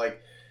legit, but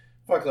like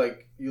fuck,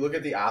 like you look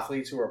at the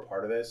athletes who are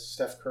part of this: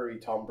 Steph Curry,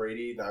 Tom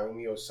Brady,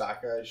 Naomi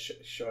Osaka,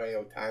 Shohei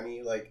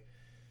Ohtani. Like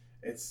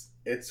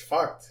it's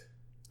fucked.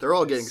 They're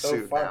all getting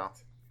sued now.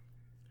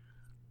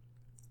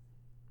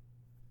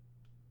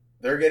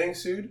 They're getting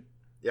sued?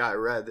 Yeah, I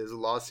read there's a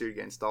lawsuit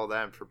against all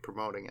them for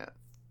promoting it.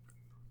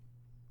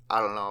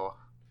 I don't know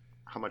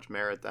how much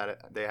merit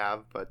that they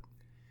have, but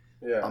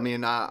yeah. I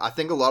mean, I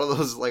think a lot of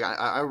those, like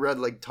I read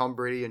like Tom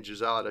Brady and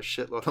Giselle had a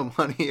shitload of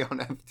money on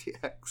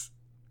FTX.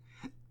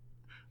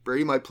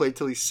 Brady might play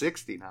till he's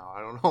 60 now.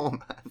 I don't know,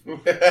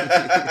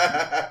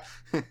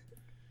 man.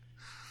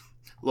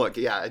 Look,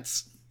 yeah,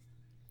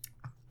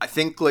 I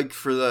think like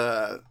for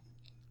the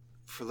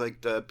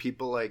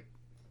people like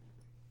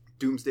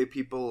doomsday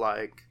people,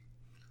 like,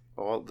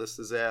 oh, this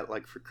is it,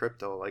 like for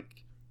crypto,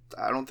 like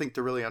I don't think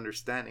they're really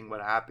understanding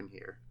what happened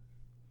here.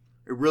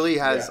 It really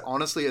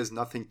honestly has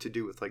nothing to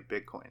do with like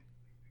Bitcoin.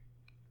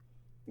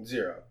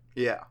 Zero.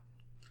 Yeah.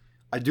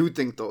 I do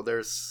think though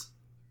there's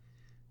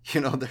a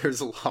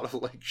lot of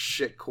like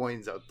shit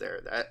coins out there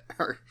that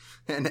are,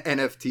 and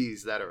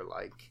NFTs that are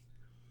like,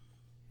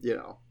 you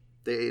know,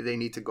 they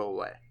need to go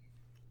away.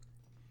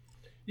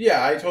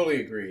 Yeah, I totally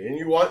agree. And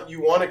you want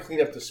to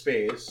clean up the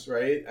space,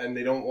 right? And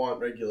they don't want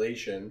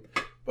regulation.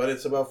 but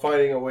it's about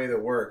finding a way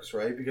that works,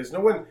 right? Because no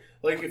one,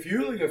 like, if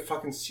you're like a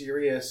fucking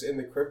serious in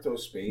the crypto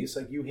space,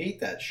 like, you hate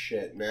that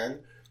shit, man,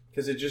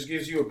 because it just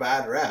gives you a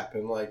bad rep,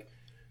 and like,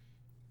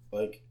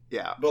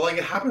 Yeah. but like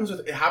it happens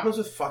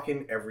with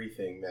fucking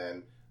everything,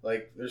 man.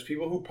 Like, there's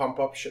people who pump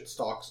up shit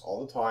stocks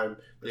all the time.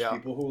 There's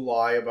people who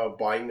lie about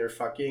buying their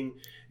fucking,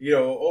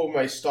 oh,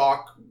 my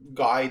stock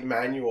guide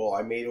manual,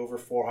 I made over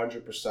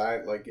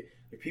 400%. Like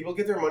people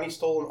get their money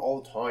stolen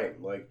all the time.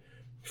 Like,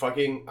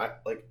 fucking,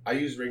 I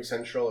use Ring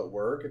Central at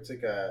work. It's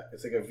like a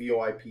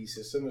VoIP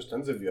system. There's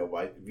tons of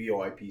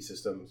VoIP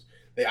systems.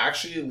 They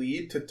actually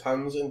lead to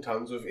tons and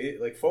tons of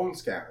phone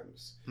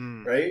scams,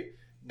 right?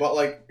 But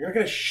like, you're not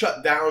gonna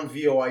shut down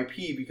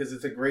VoIP because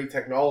it's a great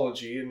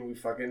technology and we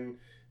fucking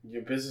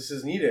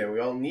businesses need it and we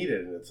all need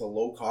it and it's a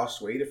low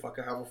cost way to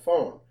fucking have a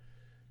phone,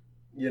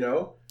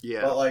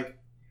 Yeah. But like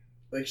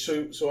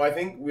so I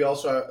think we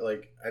also have,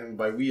 like, and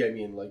by we I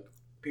mean like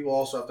people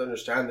also have to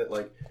understand that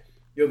like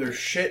there's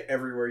shit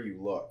everywhere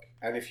you look,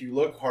 and if you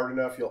look hard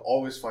enough you'll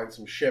always find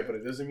some shit, but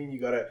it doesn't mean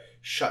you gotta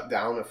shut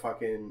down a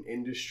fucking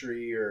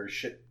industry or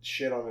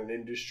shit on an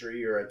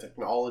industry or a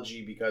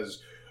technology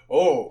because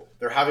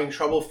they're having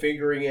trouble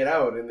figuring it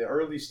out in the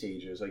early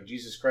stages. Like,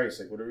 Jesus Christ,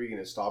 like, what are we going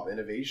to stop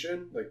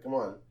innovation? Like, come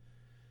on.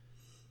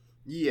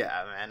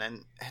 Yeah,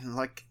 man. And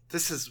like,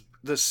 this is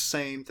the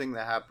same thing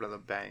that happened to the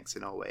banks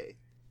in 08.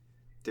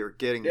 They were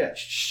giving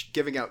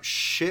out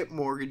shit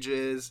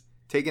mortgages,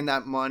 taking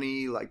that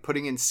money, like,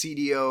 putting in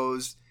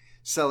CDOs,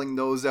 selling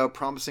those out,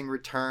 promising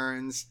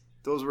returns.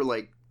 Those were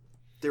like,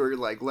 they were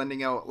like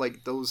lending out,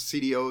 like, those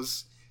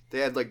CDOs. They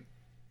had like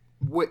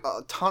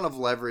a ton of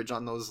leverage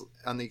on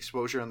the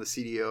exposure on the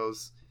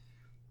CDOs.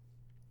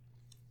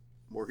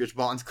 Mortgage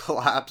bonds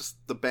collapse.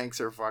 The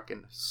banks are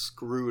fucking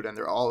screwed, and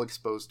they're all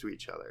exposed to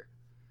each other.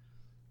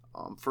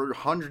 For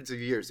hundreds of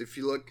years. If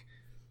you look,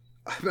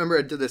 I remember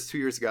I did this 2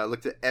 years ago. I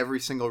looked at every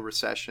single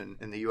recession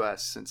in the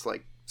U.S. since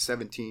like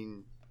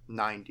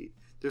 1790.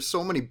 There's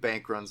so many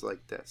bank runs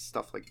like this,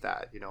 stuff like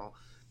that.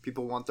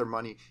 People want their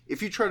money.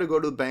 If you try to go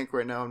to the bank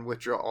right now and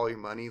withdraw all your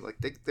money, like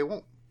they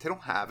won't. They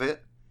don't have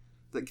it.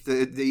 Like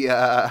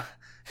the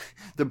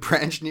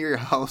branch near your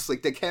house,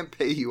 like they can't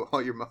pay you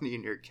all your money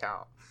in your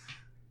account.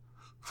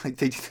 Like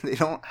they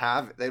don't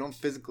have it. They don't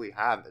physically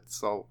have it.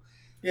 So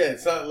yeah,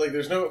 it's not like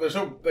there's no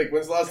like,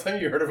 when's the last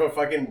time you heard of a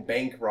fucking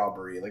bank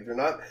robbery? Like, they're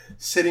not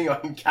sitting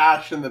on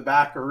cash in the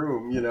back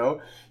room,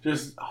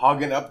 just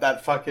hogging up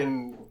that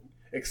fucking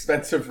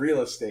expensive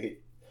real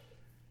estate.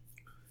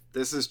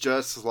 This is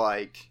just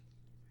like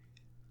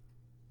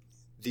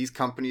these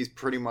companies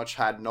pretty much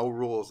had no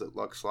rules. It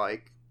looks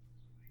like.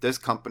 This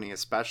company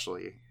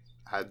especially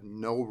had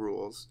no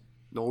rules,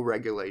 no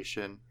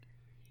regulation,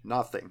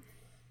 nothing.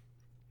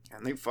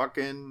 And they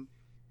fucking,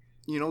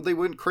 they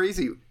went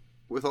crazy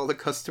with all the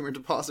customer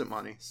deposit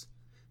monies.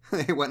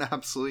 They went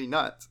absolutely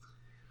nuts.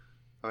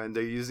 And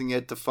they're using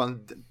it to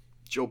fund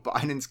Joe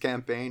Biden's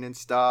campaign and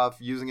stuff,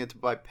 using it to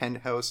buy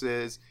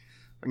penthouses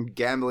and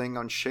gambling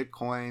on shit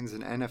coins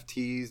and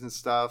NFTs and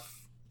stuff.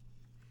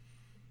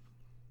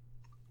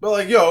 But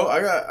like,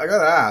 I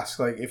gotta ask,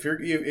 like, if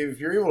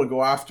you're able to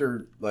go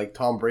after like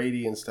Tom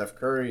Brady and Steph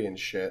Curry and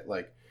shit,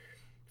 like,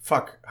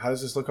 fuck, how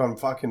does this look on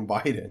fucking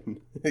Biden?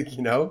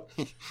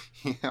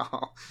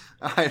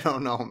 I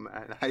don't know,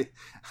 man. I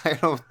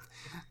don't.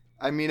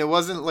 I mean, it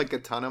wasn't like a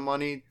ton of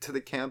money to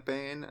the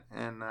campaign,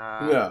 and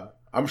yeah,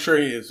 I'm sure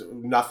he is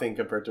nothing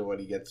compared to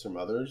what he gets from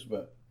others,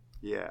 but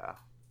yeah,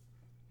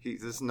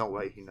 there's no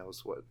way he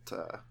knows what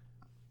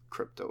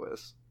crypto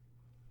is.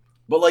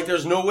 But like,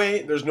 there's no way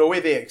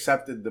they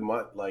accepted the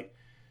money. Like,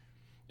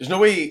 there's no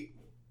way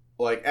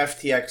like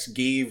FTX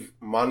gave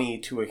money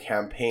to a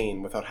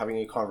campaign without having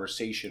a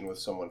conversation with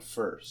someone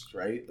first,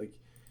 right? Like,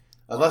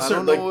 unless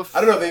they're like,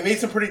 I don't know, they made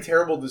some pretty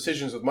terrible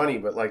decisions with money,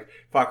 but like,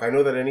 fuck, I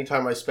know that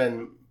anytime I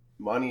spend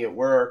money at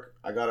work,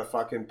 I gotta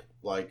fucking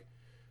like,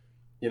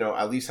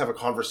 at least have a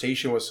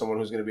conversation with someone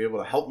who's going to be able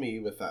to help me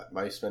with that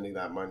by spending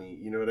that money.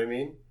 You know what I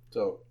mean?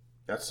 So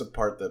that's the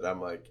part that I'm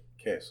like,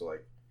 okay, so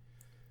like,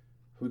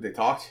 who'd they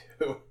talk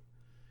to?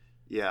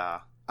 Yeah.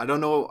 I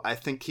don't know. I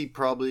think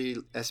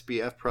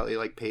SBF probably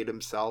like paid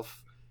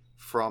himself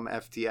from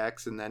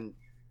FTX and then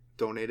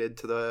donated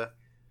to the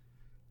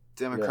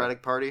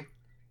Democratic Party.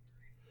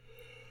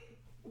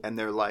 And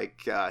they're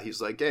like,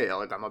 he's like, hey,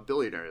 like, I'm a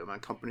billionaire. My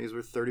company's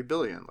worth $30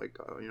 billion. Like,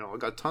 I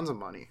got tons of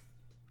money.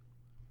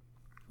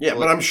 Yeah,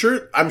 but I'm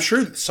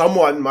sure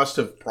someone must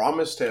have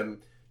promised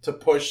him to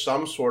push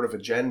some sort of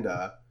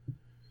agenda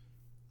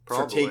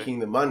for taking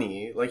the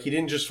money. Like, he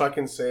didn't just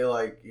fucking say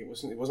like it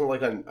wasn't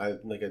like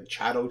a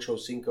Chad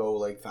Ochocinco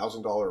like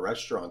 $1,000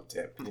 restaurant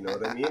tip. You know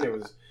what I mean? It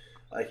was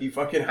like he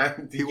fucking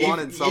had he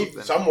wanted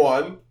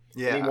someone.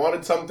 Yeah, he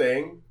wanted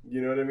something.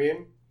 You know what I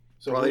mean?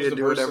 So probably to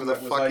do whatever the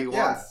fuck he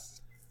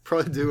wants.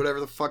 Probably do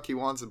whatever the fuck he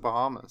wants in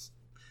Bahamas.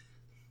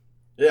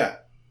 Yeah.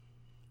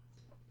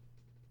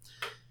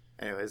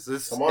 Anyways,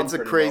 it's a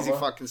crazy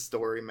fucking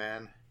story,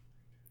 man.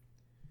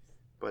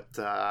 But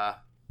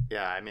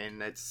yeah, I mean,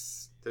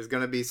 there's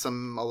gonna be a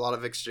lot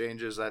of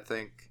exchanges. I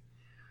think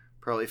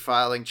probably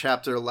filing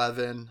Chapter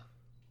 11,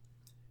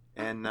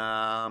 And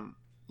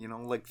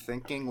like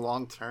thinking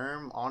long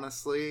term,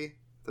 honestly,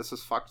 this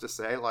is fucked to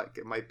say. Like,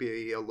 it might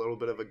be a little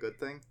bit of a good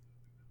thing.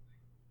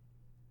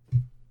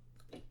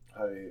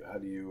 How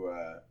do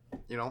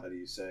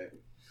you say?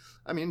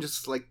 I mean,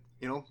 just like,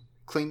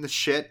 clean the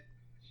shit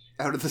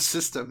out of the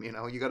system.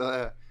 You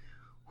gotta.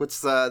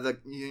 What's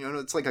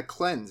it's like a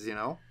cleanse.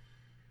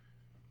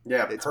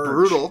 Yeah, it's purge.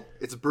 brutal.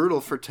 It's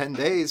brutal for 10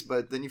 days,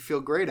 but then you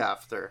feel great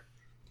after.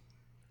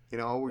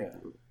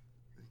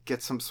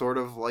 Get some sort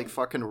of like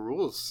fucking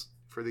rules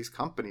for these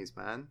companies,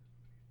 man.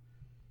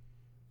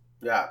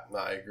 Yeah, no,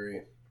 I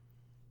agree.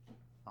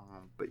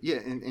 But yeah,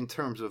 in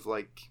terms of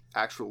like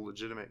actual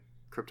legitimate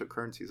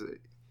cryptocurrencies,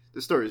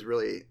 the story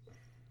really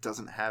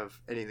doesn't have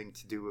anything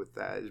to do with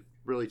that. It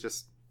really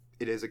just,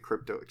 it is a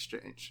crypto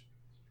exchange.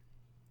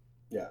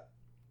 Yeah.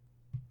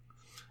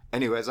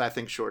 Anyways, I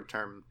think short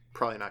term,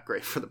 probably not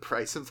great for the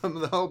price of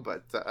them though,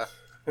 but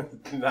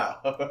no.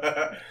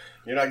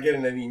 You're not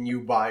getting any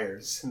new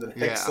buyers in the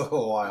next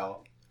little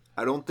while.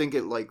 I don't think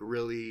it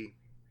really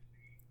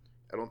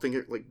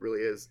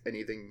is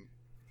anything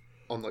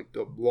on like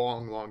the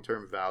long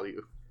term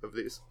value of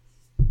these,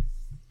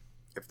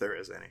 if there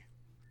is any.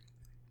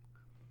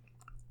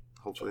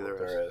 Hopefully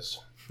there is.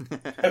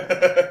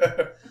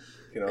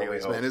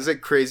 Anyways, man, it's a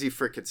crazy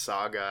freaking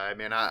saga. I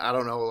mean, I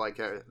don't know, like,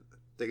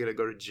 they're gonna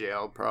go to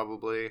jail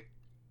probably.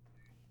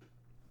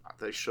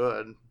 They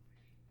should.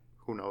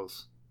 Who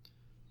knows?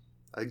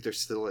 I think they're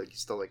still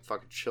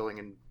fucking chilling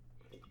in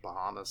the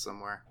Bahamas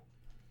somewhere.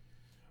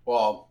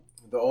 Well,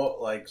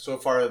 so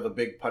far the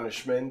big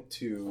punishment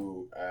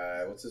to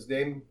what's his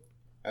name?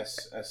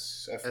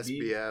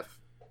 SBF.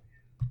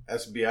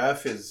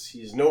 SBF is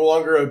he's no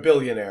longer a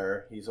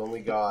billionaire. He's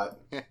only got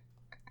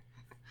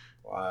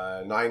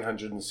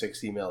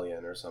 960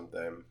 million or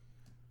something.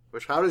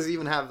 Which, how does he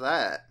even have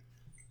that?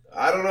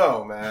 I don't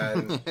know,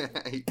 man.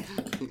 He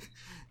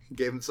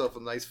gave himself a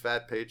nice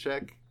fat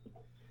paycheck.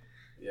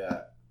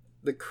 Yeah.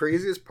 The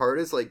craziest part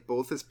is like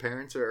both his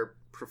parents are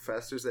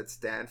professors at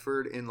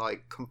Stanford in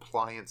like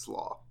compliance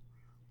law.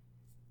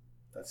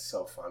 That's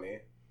so funny.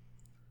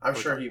 I'm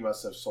sure he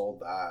must have sold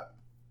that.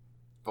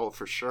 Oh,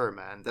 for sure,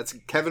 man. That's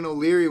Kevin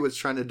O'Leary was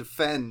trying to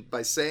defend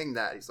by saying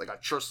that. He's like, I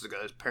trust the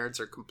guy. His parents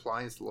are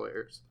compliance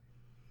lawyers.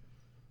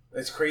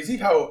 It's crazy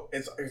how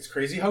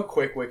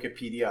quick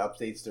Wikipedia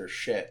updates their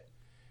shit.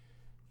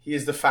 He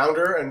is the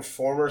founder and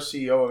former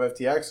CEO of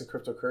FTX, the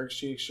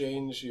cryptocurrency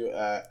exchange.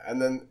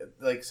 And then,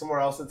 like, somewhere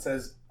else it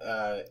says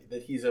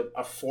that he's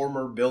a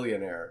former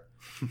billionaire.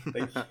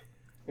 It's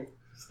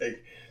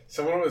like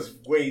someone was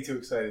way too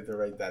excited to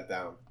write that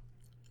down.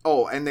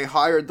 Oh, and they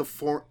hired the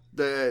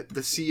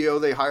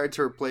CEO they hired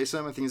to replace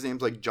him. I think his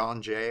name's like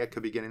John Jay. I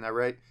could be getting that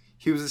right.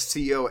 He was the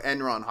CEO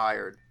Enron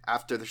hired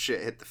after the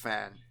shit hit the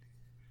fan.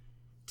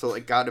 So,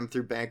 like, got him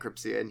through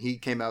bankruptcy. And he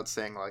came out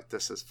saying, like,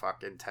 this is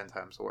fucking 10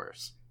 times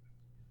worse.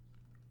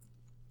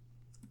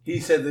 He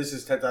said this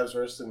is 10 times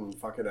worse than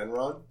fucking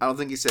Enron? I don't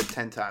think he said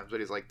 10 times, but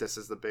he's like, this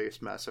is the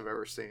biggest mess I've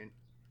ever seen.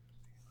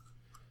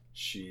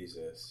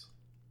 Jesus.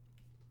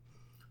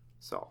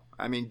 So,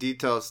 I mean,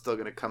 details still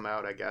going to come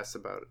out, I guess,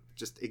 about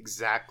just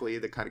exactly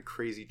the kind of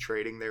crazy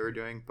trading they were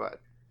doing, but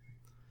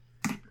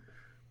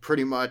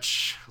pretty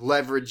much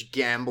leverage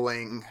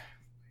gambling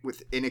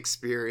with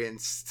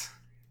inexperienced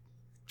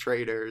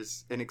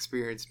traders,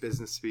 inexperienced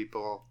business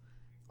people,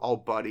 all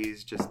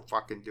buddies, just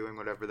fucking doing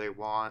whatever they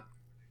want.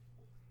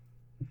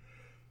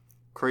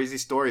 Crazy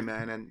story,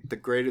 man. And the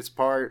greatest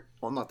part,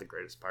 well, not the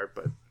greatest part,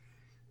 but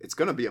it's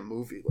going to be a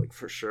movie, like,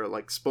 for sure.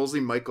 Like,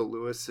 supposedly Michael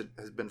Lewis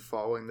has been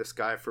following this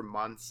guy for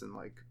months and,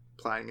 like,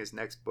 planning his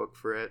next book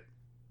for it,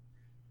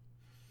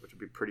 which would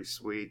be pretty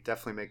sweet.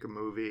 Definitely make a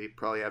movie.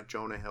 Probably have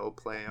Jonah Hill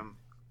play him.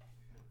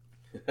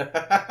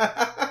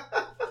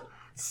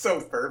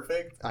 So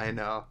perfect. I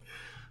know.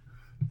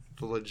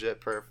 Legit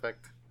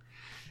perfect.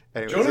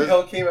 Anyways,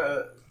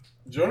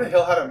 Jonah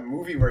Hill had a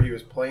movie where he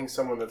was playing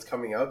someone that's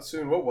coming out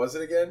soon. What was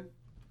it again?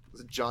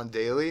 Was it John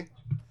Daly?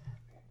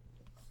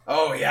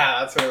 Oh,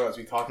 yeah, that's what it was.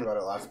 We talked about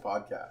it last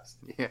podcast.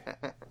 Yeah.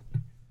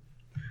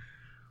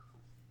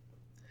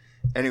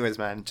 Anyways,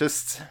 man,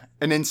 just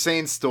an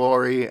insane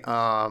story.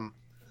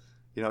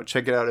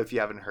 Check it out if you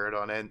haven't heard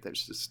on it.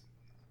 There's just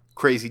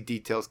crazy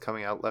details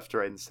coming out left,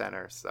 right, and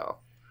center. So,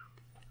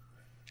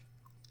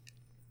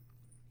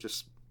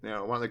 just,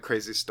 one of the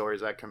craziest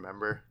stories I can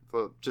remember.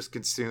 Just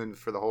consumed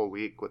for the whole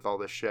week with all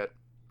this shit.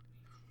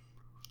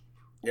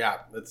 Yeah,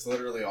 that's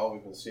literally all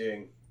we've been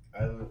seeing. I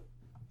don't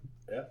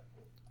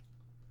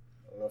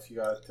know if you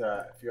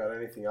got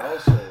anything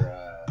else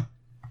or.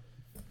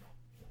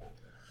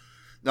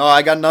 No,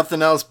 I got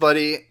nothing else,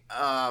 buddy.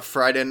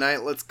 Friday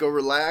night, let's go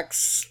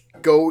relax.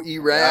 Go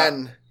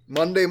Iran. Yeah.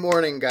 Monday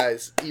morning,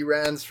 guys.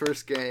 Iran's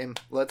first game.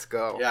 Let's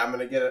go. Yeah, I'm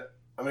gonna get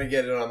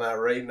it on that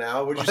right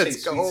now. What'd you say?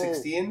 Sweet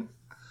 16?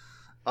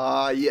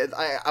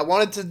 Yeah, I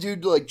wanted to do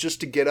like just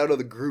to get out of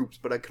the groups,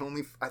 but I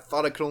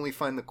thought I could only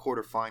find the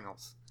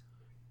quarterfinals.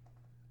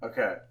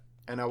 Okay.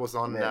 And I was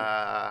on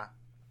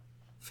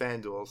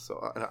FanDuel,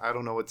 so I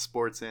don't know what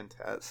Sports Int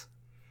has.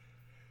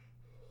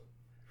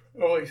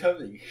 Oh,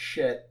 something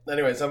shit.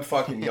 Anyways, I'm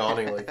fucking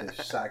yawning like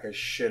a sack of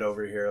shit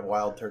over here.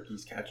 Wild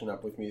turkey's catching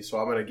up with me, so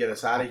I'm gonna get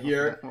us out of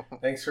here.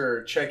 Thanks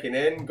for checking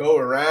in. Go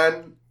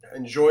Iran.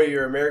 Enjoy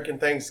your American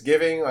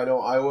Thanksgiving. I know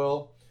I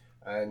will.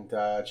 And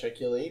check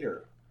you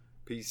later.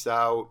 Peace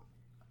out.